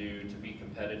trying to do to be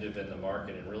competitive in the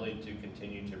market and really to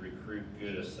continue to recruit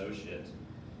good associates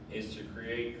is to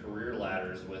create career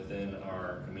ladders within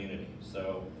our community.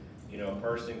 So, you know, a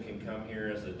person can come here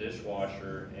as a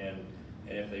dishwasher and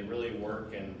if they really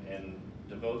work and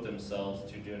devote themselves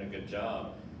to doing a good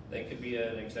job, they could be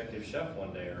an executive chef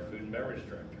one day or a food and beverage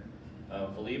director.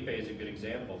 Felipe is a good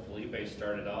example. Felipe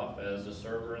started off as a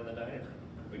server in the dining room.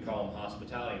 We call them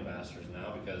hospitality ambassadors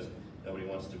now because nobody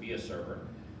wants to be a server.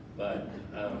 But,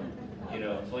 you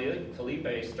know,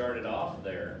 Felipe started off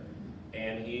there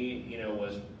and he, you know,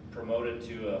 was promoted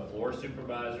to a floor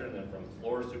supervisor and then from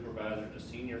floor supervisor to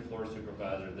senior floor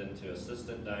supervisor, then to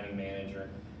assistant dining manager,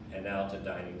 and now to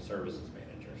dining services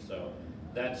manager. So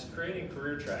that's creating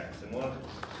career tracks. And one of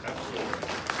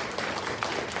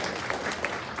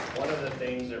the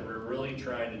things that we're really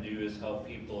trying to do is help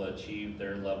people achieve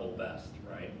their level best,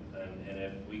 right? And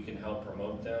if we can help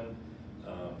promote them,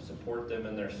 support them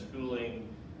in their schooling,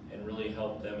 and really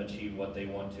help them achieve what they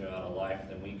want to out of life,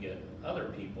 then we get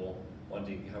other people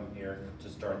wanting to come here to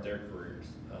start their careers.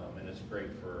 And it's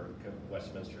great for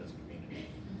Westminster as a community.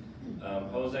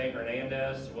 Jose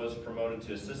Hernandez was promoted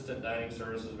to assistant dining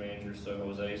services manager, so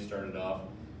Jose started off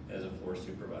as a floor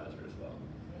supervisor as well.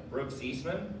 Brooks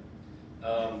Eastman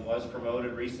was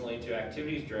promoted recently to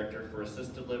activities director for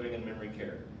assisted living and memory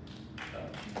care.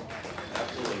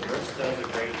 Absolutely, Brooks does a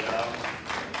great job.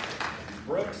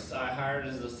 Brooks I hired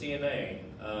as a CNA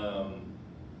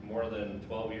more than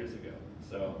 12 years ago,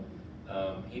 so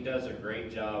he does a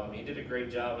great job. He did a great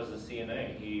job as a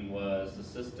CNA. He was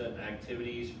assistant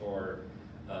activities for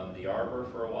the Arbor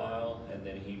for a while, and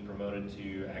then he promoted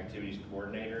to activities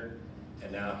coordinator,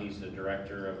 and now he's the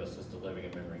director of assisted living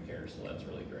and memory care, so that's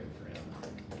really great for him.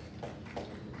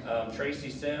 Tracy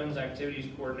Sims, activities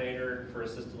coordinator for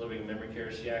assisted living and memory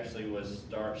care. She actually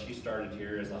she started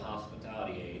here as a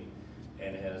hospitality aide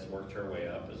and has worked her way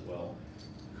up as well.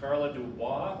 Carla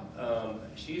Dubois,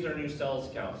 she's our new sales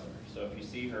counselor. So if you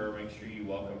see her, make sure you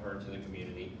welcome her to the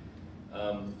community.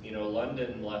 You know,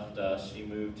 London left us, she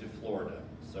moved to Florida.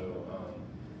 So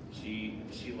she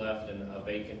left in a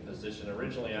vacant position.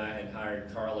 Originally I had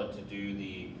hired Carla to do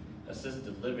the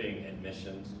assisted living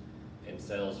admissions and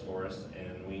sales for us,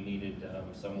 and we needed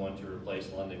someone to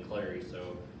replace London Clary,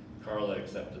 so Carla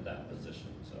accepted that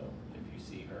position, so if you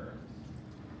see her.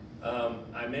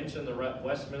 I mentioned the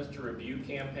Westminster Review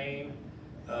campaign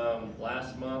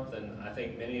last month, and I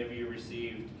think many of you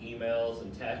received emails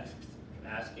and texts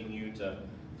asking you to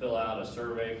fill out a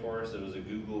survey for us. It was a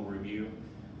Google review.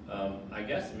 I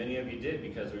guess many of you did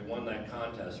because we won that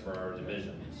contest for our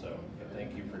division, so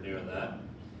thank you for doing that.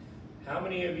 How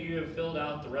many of you have filled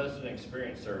out the resident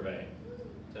experience survey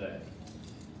today?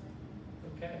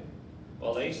 Okay.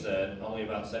 Well, they said only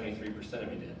about 73%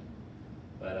 of you did.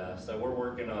 But so we're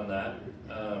working on that.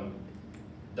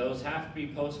 Those have to be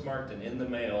postmarked and in the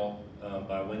mail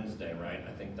by Wednesday, right?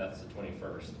 I think that's the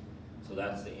 21st. So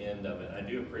that's the end of it. I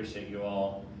do appreciate you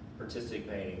all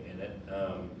participating in it.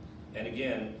 And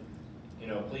again, you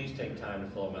know, please take time to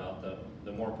fill them out.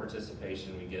 The more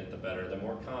participation we get, the better. The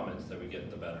more comments that we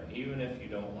get, the better. Even if you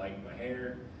don't like my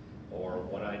hair or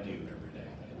what I do every day,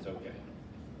 it's okay.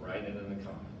 Write it in the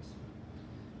comments.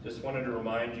 Just wanted to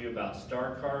remind you about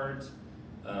star cards.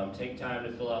 Take time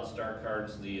to fill out star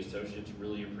cards. The associates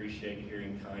really appreciate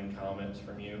hearing kind comments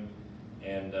from you.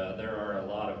 And there are a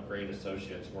lot of great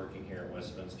associates working here at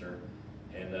Westminster.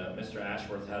 And Mr.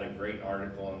 Ashworth had a great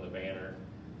article on the banner,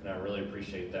 and I really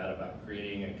appreciate that, about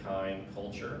creating a kind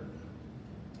culture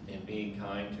and being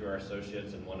kind to our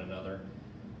associates and one another.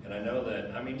 And I know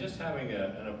that, I mean, just having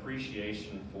an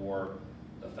appreciation for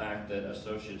the fact that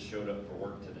associates showed up for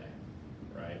work today,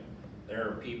 right? There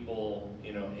are people,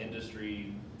 you know,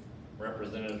 industry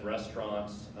representatives,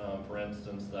 restaurants, for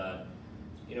instance, that,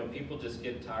 you know, people just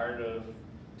get tired of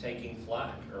taking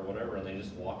flack or whatever, and they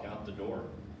just walk out the door.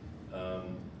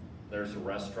 There's a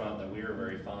restaurant that we were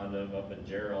very fond of up in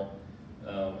Gerald,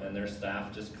 and their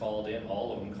staff just called in,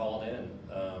 all of them called in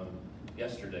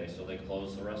yesterday, so they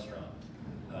closed the restaurant.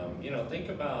 You know, think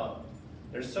about,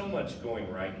 there's so much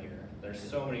going right here. There's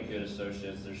so many good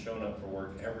associates. They're showing up for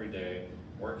work every day,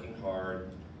 working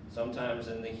hard, sometimes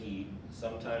in the heat,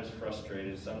 sometimes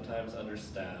frustrated, sometimes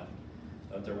understaffed,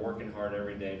 but they're working hard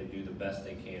every day to do the best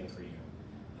they can for you,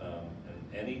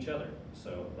 and each other.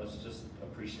 So let's just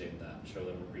appreciate that, show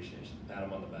them appreciation, pat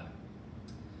them on the back.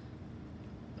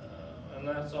 And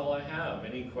that's all I have.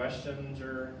 Any questions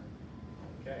or,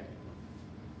 okay.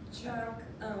 Chuck,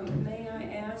 may I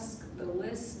ask the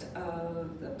list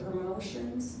of the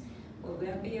promotions? Will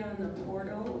that be on the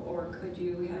portal, or could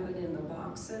you have it in the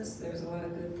boxes? There's a lot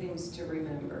of good things to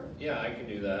remember. Yeah, I can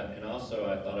do that. And also,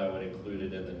 I thought I would include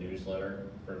it in the newsletter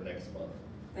for next month.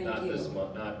 Thank Not you. this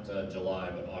month, not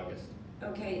July, but August.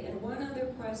 Okay, and one other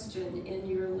question. In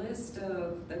your list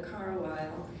of the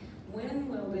Carlisle, when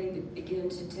will they begin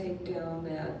to take down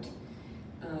that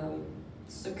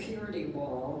security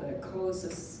wall that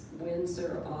closes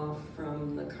Windsor off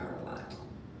from the Carlisle?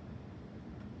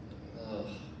 Ugh.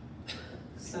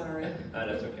 Sorry.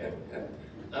 That's okay.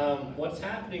 What's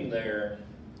happening there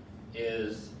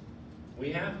is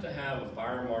we have to have a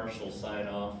fire marshal sign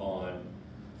off on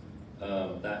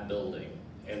that building,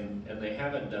 and they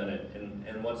haven't done it.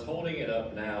 And what's holding it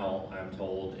up now, I'm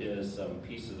told, is some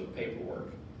pieces of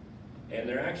paperwork. And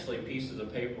they're actually pieces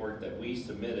of paperwork that we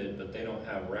submitted, but they don't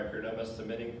have record of us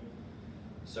submitting.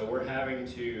 So we're having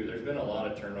to, there's been a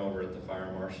lot of turnover at the fire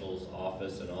marshal's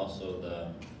office and also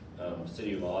the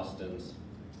City of Austin's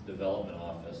development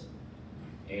office.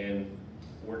 And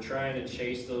we're trying to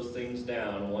chase those things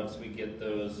down. Once we get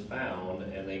those found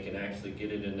and they can actually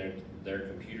get it in their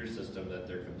computer system that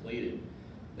they're completed,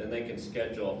 then they can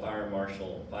schedule a fire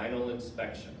marshal final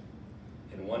inspection.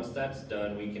 And once that's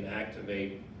done, we can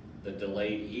activate the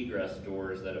delayed egress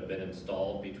doors that have been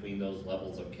installed between those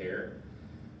levels of care.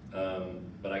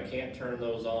 But I can't turn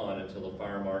those on until the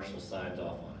fire marshal signs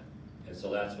off on it. And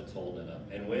so that's what's holding it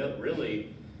up. And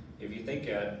really, if you think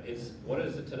what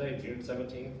is it today, June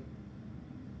 17th?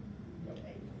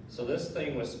 So this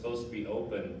thing was supposed to be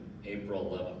open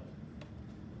April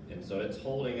 11th. And so it's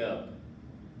holding up,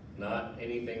 not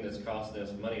anything that's costing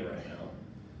us money right now,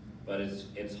 but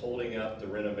it's holding up the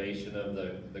renovation of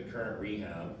the current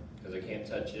rehab, because I can't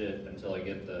touch it until I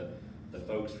get the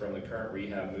folks from the current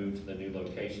rehab moved to the new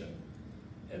location.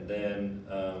 And then,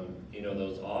 you know,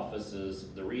 those offices,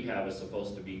 the rehab is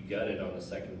supposed to be gutted on the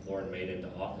second floor and made into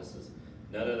offices.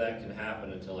 None of that can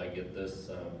happen until I get this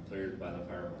cleared by the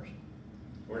fire marshal.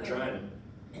 We're trying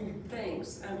to.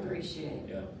 Thanks, I appreciate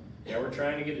it. Yeah, we're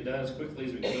trying to get it done as quickly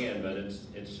as we can, but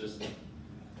it's just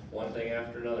one thing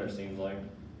after another, it seems like.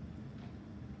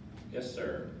 Yes,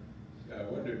 sir. I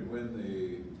wondered when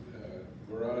the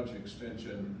garage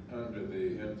extension under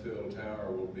the infill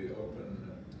tower will be open.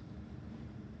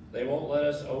 They won't let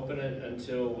us open it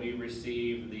until we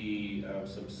receive the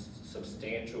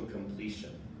substantial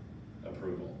completion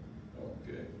approval.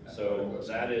 Okay. So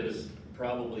that is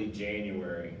probably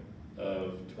January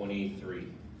of 23.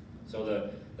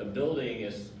 So the building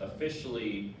is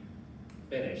officially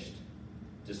finished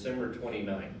December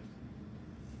 29th.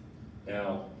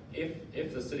 Now,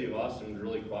 if the City of Austin would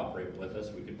really cooperate with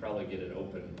us, we could probably get it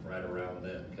open right around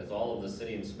then, because all of the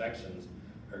city inspections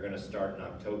are gonna start in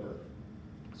October.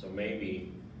 So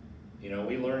maybe, you know,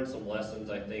 we learned some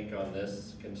lessons, I think, on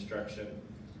this construction.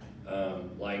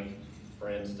 Like,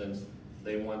 for instance,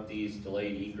 they want these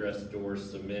delayed egress doors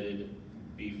submitted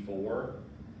before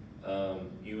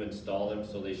you install them,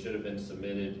 so they should have been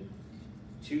submitted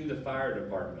to the fire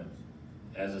department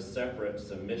as a separate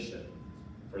submission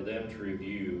for them to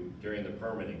review during the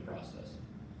permitting process.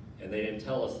 And they didn't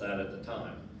tell us that at the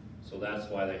time, so that's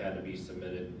why they had to be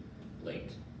submitted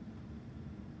late.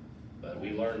 But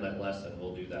we learned that lesson,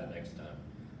 we'll do that next time.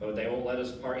 But they won't let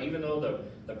us park, even though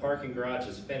the parking garage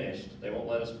is finished, they won't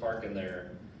let us park in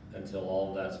there until all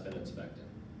of that's been inspected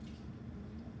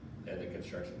and the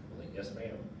construction complete. Yes,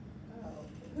 ma'am?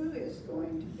 Who is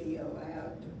going to be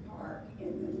allowed to park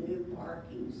in the new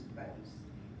parking space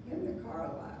in the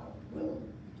Carlisle?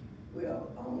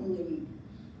 Will only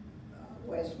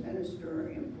Westminster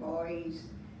employees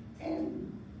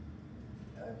and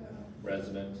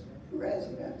Residents.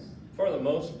 residents? For the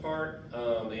most part,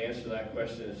 the answer to that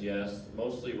question is yes,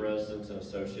 mostly residents and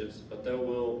associates, but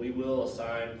we will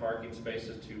assign parking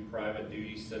spaces to private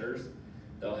duty sitters.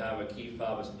 They'll have a key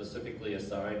fob specifically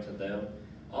assigned to them.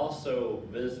 Also,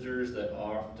 visitors that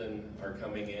often are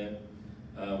coming in,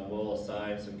 we'll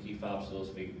assign some key fobs to those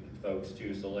folks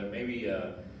too. So like maybe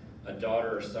a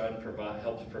daughter or son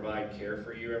helps provide care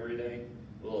for you every day.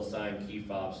 We'll assign key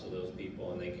fobs to those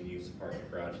people and they can use the parking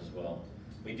garage as well.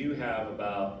 We do have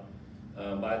about,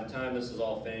 by the time this is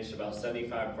all finished, about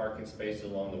 75 parking spaces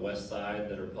along the west side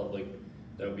that are public,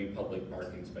 that will be public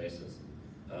parking spaces.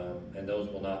 And those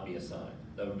will not be assigned.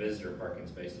 The visitor parking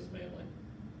spaces mainly.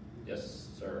 Yes,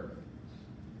 sir.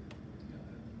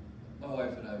 My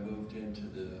wife and I moved into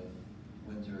the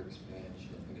Windsor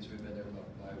expansion. I guess we've been there about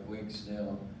 5 weeks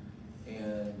now.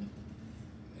 And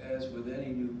as with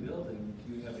any new building,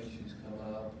 you have issues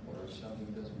come up, or something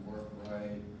doesn't work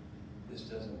right, this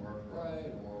doesn't work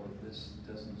right, or this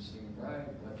doesn't seem right,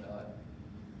 whatnot.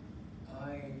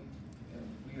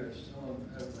 We are so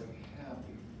incredibly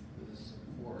happy with the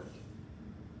support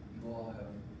you all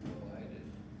have provided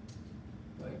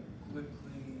by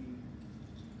quickly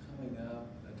coming up,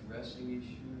 addressing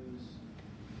issues,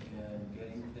 and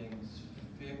getting things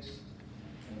fixed,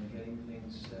 and getting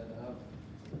things set up.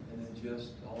 And then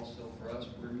just also for us,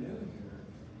 we're new here.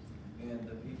 And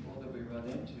the people that we run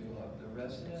into, the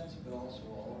residents, but also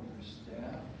all of your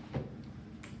staff,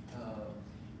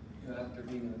 after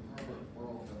being in the corporate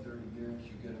world for 30 years,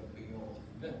 you get a feel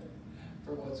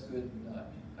for what's good and not.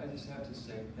 I just have to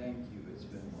say thank you. It's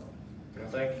been wonderful. Well,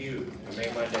 thank you. You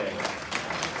made my day.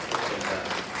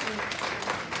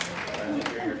 Glad to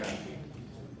hear you're happy.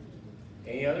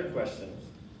 Any other questions?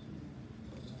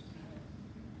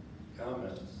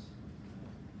 Comments?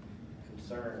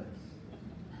 Concerns?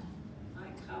 My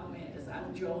comment is,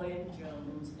 I'm Joanne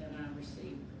Jones, and I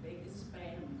received the biggest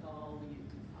spam call you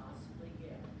could possibly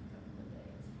get a couple of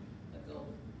days ago.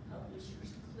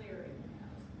 Publishers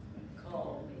Clearinghouse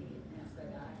called me and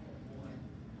said I had won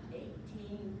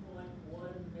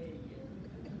 $18.1 million.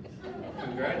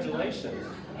 Congratulations.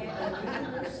 And a new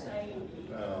Mercedes.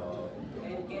 Oh.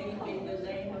 And gave me the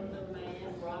name of the man,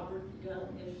 Robert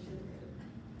Duncan, to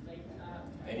make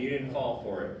contact. And you didn't fall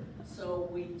for it. So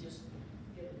we just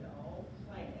get it all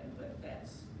planned, but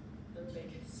that's the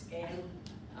biggest scam.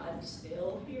 I'm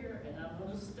still here and I'm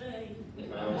gonna stay.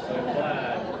 I'm so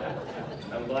glad.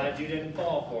 I'm glad you didn't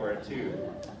fall for it too.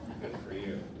 Good for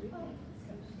you.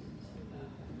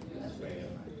 Yes, ma'am.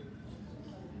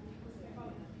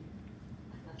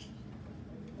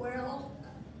 Well,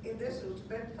 this has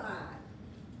been fine,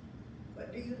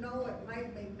 but do you know what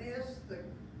made me miss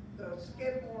the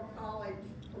Skidmore College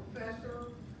professor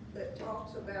that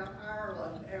talks about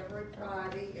Ireland every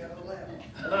Friday at 11?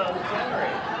 I'm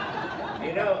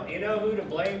sorry. You know who to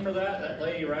blame for that? That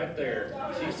lady right there.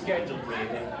 She scheduled me.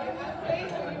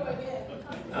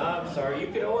 I'm sorry. You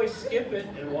could always skip it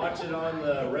and watch it on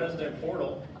the resident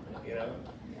portal. You know.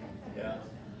 Yeah.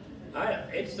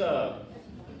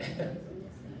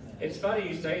 It's funny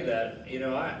you say that. You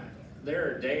know, there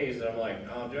are days that I'm like,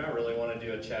 oh, do I really want to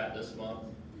do a chat this month?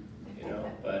 You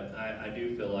know, but I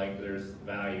do feel like there's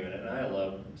value in it, and I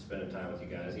love spending time with you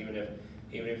guys, even if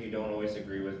you don't always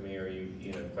agree with me or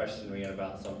you know question me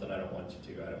about something I don't want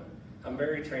you to. I'm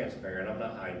very transparent. I'm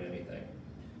not hiding anything.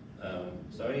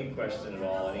 So any question at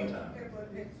all, anytime.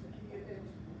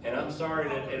 And I'm sorry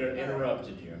that it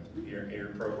interrupted you, your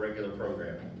regular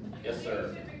programming. Yes,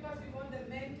 sir.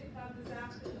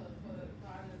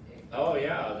 Oh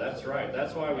yeah, that's right.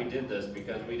 That's why we did this,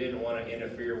 because we didn't want to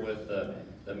interfere with the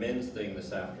men's thing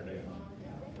this afternoon.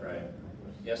 Right.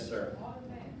 Yes, sir.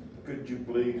 Could you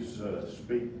please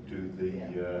speak to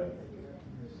the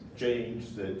change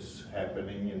that's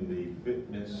happening in the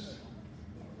fitness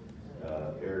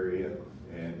area,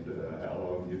 and how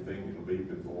long you think it'll be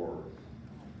before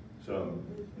some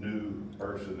new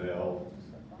personnel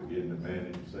begin to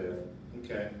manage that?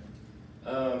 Okay.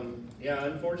 Yeah,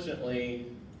 unfortunately,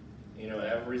 you know,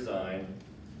 Ev resigned,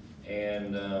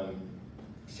 and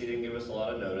she didn't give us a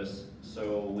lot of notice,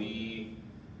 so we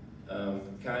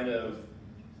kind of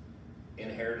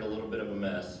inherited a little bit of a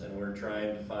mess, and we're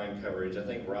trying to find coverage. I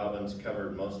think Robin's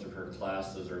covered most of her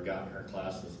classes, or gotten her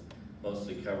classes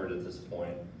mostly covered at this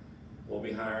point. We'll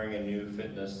be hiring a new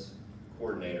fitness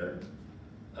coordinator.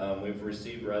 We've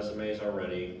received resumes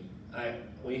already.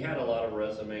 We had a lot of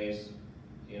resumes,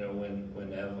 you know,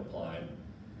 when Ev applied.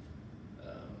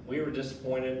 We were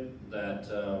disappointed that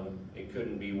it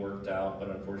couldn't be worked out, but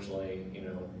unfortunately, you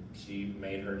know, she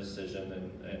made her decision,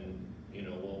 and you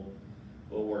know,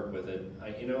 we'll work with it. I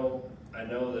know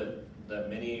that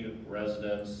many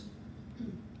residents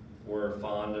were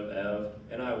fond of Ev,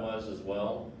 and I was as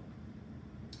well.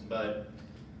 But,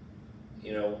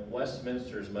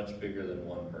 Westminster is much bigger than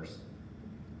one person.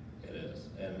 It is,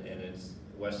 and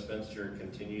Westminster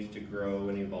continues to grow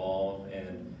and evolve,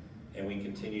 and we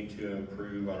continue to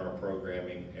improve on our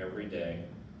programming every day.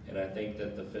 And I think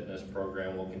that the fitness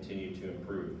program will continue to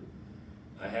improve.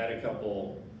 I had a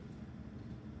couple,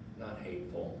 not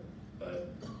hateful,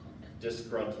 but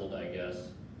disgruntled, I guess,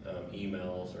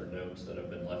 emails or notes that have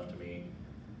been left to me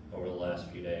over the last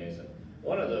few days. And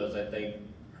one of those, I think,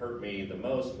 hurt me the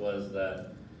most was that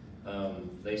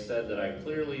they said that I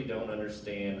clearly don't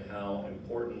understand how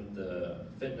important the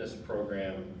fitness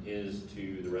program is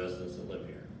to the residents that live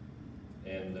here.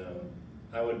 And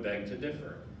I would beg to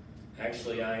differ.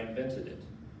 Actually, I invented it.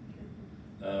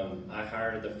 I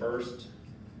hired the first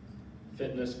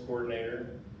fitness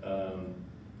coordinator,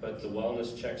 put the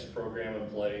wellness checks program in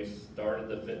place, started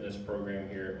the fitness program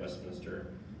here at Westminster,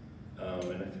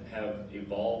 and have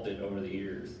evolved it over the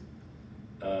years.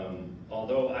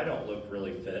 Although I don't look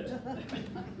really fit,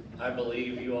 I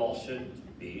believe you all should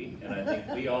be, and I think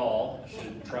we all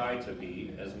should try to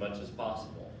be as much as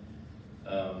possible.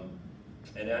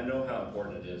 And I know how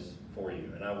important it is for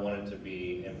you, and I want it to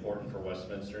be important for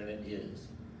Westminster, and it is.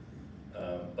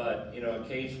 But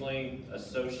occasionally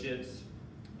associates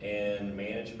and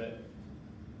management,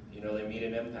 they meet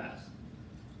an impasse.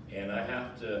 And I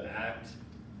have to act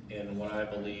in what I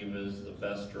believe is the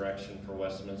best direction for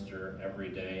Westminster every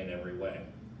day in every way.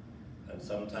 And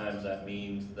sometimes that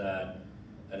means that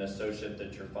an associate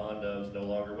that you're fond of is no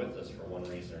longer with us for one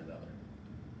reason or another.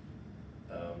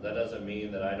 That doesn't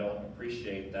mean that I don't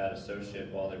appreciate that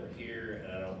associate while they were here,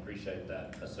 and I don't appreciate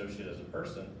that associate as a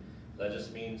person. That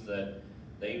just means that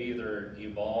they've either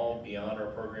evolved beyond our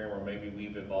program, or maybe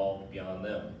we've evolved beyond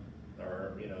them.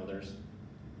 Or, there's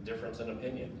difference in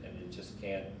opinion, and it just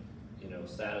can't,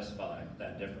 satisfy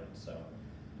that difference. So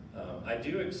I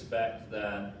do expect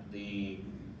that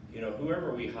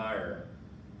whoever we hire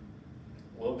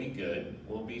will be good,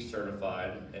 will be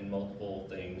certified in multiple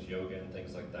things, yoga and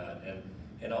things like that.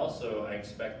 And also I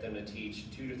expect them to teach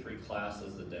 2 to 3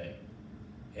 classes a day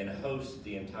and host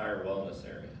the entire wellness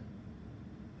area.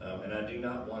 And I do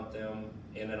not want them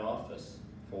in an office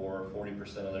for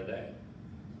 40% of their day.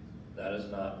 That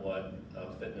is not what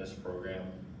a fitness program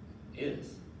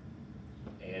is.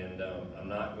 And I'm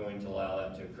not going to allow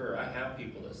that to occur. I have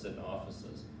people that sit in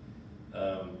offices.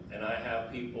 And I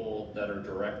have people that are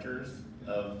directors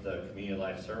of the Community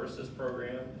Life Services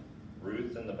program.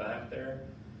 Ruth in the back there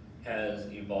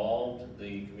has evolved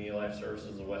the Community Life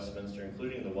Services of Westminster,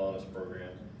 including the wellness program,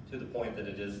 to the point that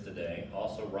it is today.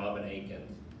 Also, Robin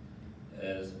Akins,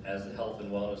 as the Health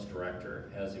and Wellness Director,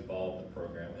 has evolved the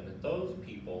program. And it's those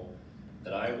people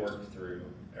that I work through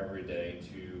every day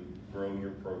to grow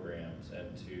your programs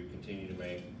and to continue to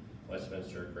make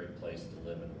Westminster a great place to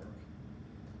live and work.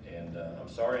 And I'm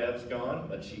sorry Ev's gone,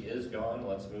 but she is gone.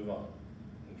 Let's move on,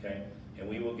 okay? And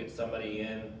we will get somebody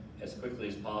in as quickly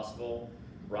as possible.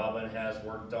 Robin has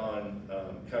worked on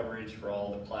coverage for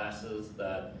all the classes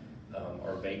that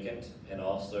are vacant, and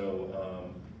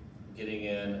also getting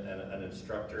in an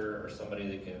instructor or somebody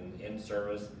that can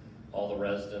in-service all the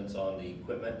residents on the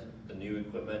equipment, the new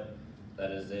equipment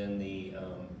that is in the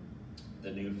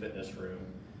new fitness room.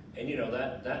 And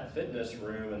that fitness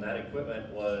room and that equipment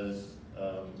was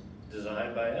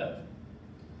designed by Ev.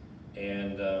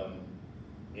 And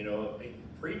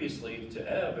previously to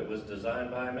Ev, it was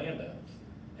designed by Amanda.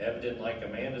 Ev didn't like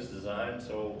Amanda's design,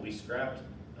 so we scrapped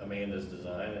Amanda's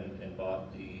design and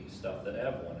bought the stuff that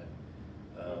Ev wanted.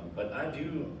 But I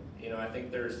do, I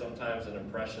think there's sometimes an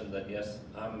impression that, yes,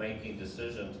 I'm making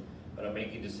decisions, but I'm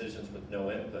making decisions with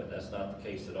no input. That's not the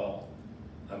case at all.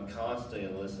 I'm constantly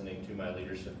listening to my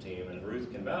leadership team, and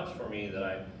Ruth can vouch for me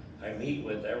that I meet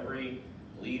with every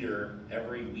leader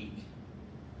every week.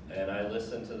 And I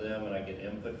listen to them, and I get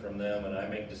input from them, and I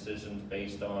make decisions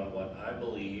based on what I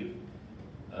believe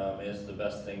is the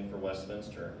best thing for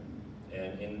Westminster,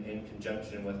 and in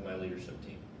conjunction with my leadership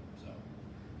team. So,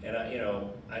 and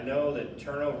I know that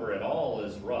turnover at all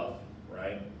is rough,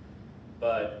 right?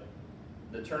 But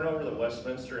the turnover that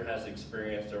Westminster has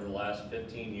experienced over the last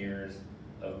 15 years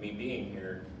of me being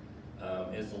here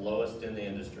is the lowest in the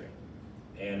industry.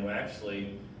 And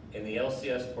actually, in the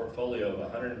LCS portfolio of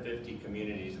 150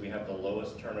 communities, we have the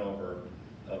lowest turnover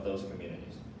of those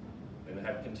communities, and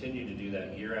have continued to do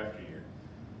that year after year.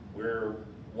 We're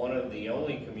one of the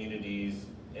only communities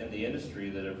in the industry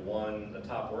that have won the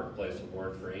Top Workplace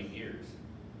Award for 8 years.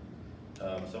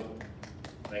 So,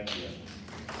 thank you.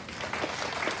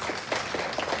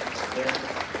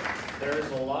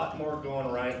 There's a lot more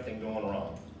going right than going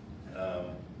wrong.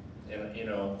 And, you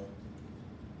know,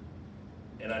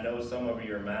 and I know some of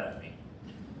you are mad at me.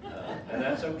 And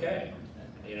that's okay.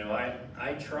 You know,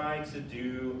 I try to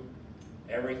do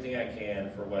everything I can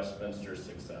for Westminster's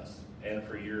success and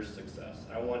for your success.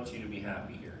 I want you to be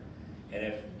happy here. And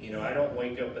if, you know, I don't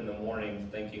wake up in the morning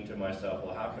thinking to myself,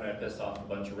 well, how can I piss off a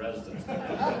bunch of residents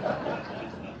today?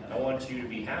 I want you to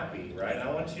be happy, right? I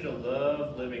want you to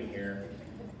love living here,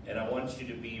 and I want you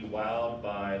to be wowed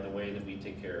by the way that we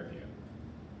take care of you.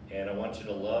 And I want you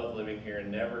to love living here and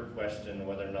never question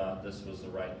whether or not this was the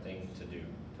right thing to do,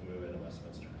 to move into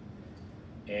Westminster.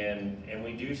 And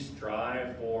we do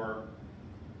strive for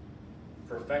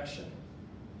perfection.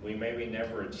 We maybe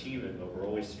never achieve it, but we're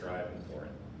always striving for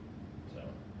it. So,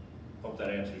 hope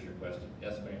that answers your question.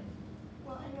 Yes, ma'am?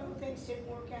 Well, I know things didn't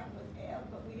work out with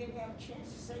Eb, but we didn't have a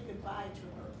chance to say goodbye to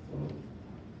her.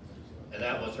 And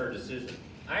that was her decision.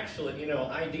 Actually, you know,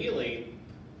 ideally,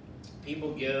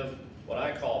 people give what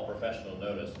I call professional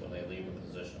notice when they leave a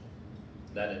position.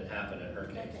 That didn't happen in her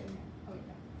case.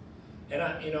 And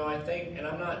I think, and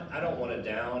I don't want to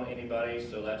down anybody,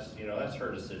 so that's, that's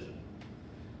her decision.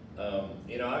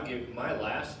 I'll give my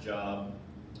last job,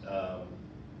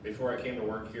 before I came to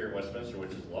work here at Westminster,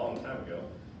 which is a long time ago,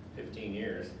 15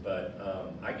 years, but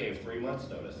I gave 3 months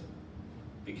notice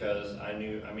because I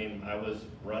was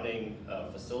running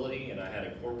a facility and I had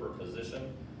a corporate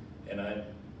position, and I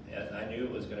knew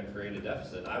it was going to create a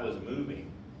deficit. I was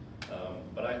moving,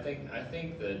 but I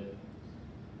think that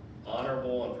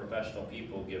honorable and professional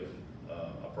people give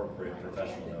appropriate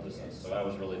professional notices. So I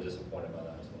was really disappointed by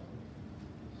that as well.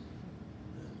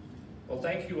 Well,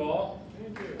 thank you all.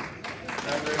 Thank you.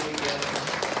 Have a great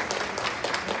weekend.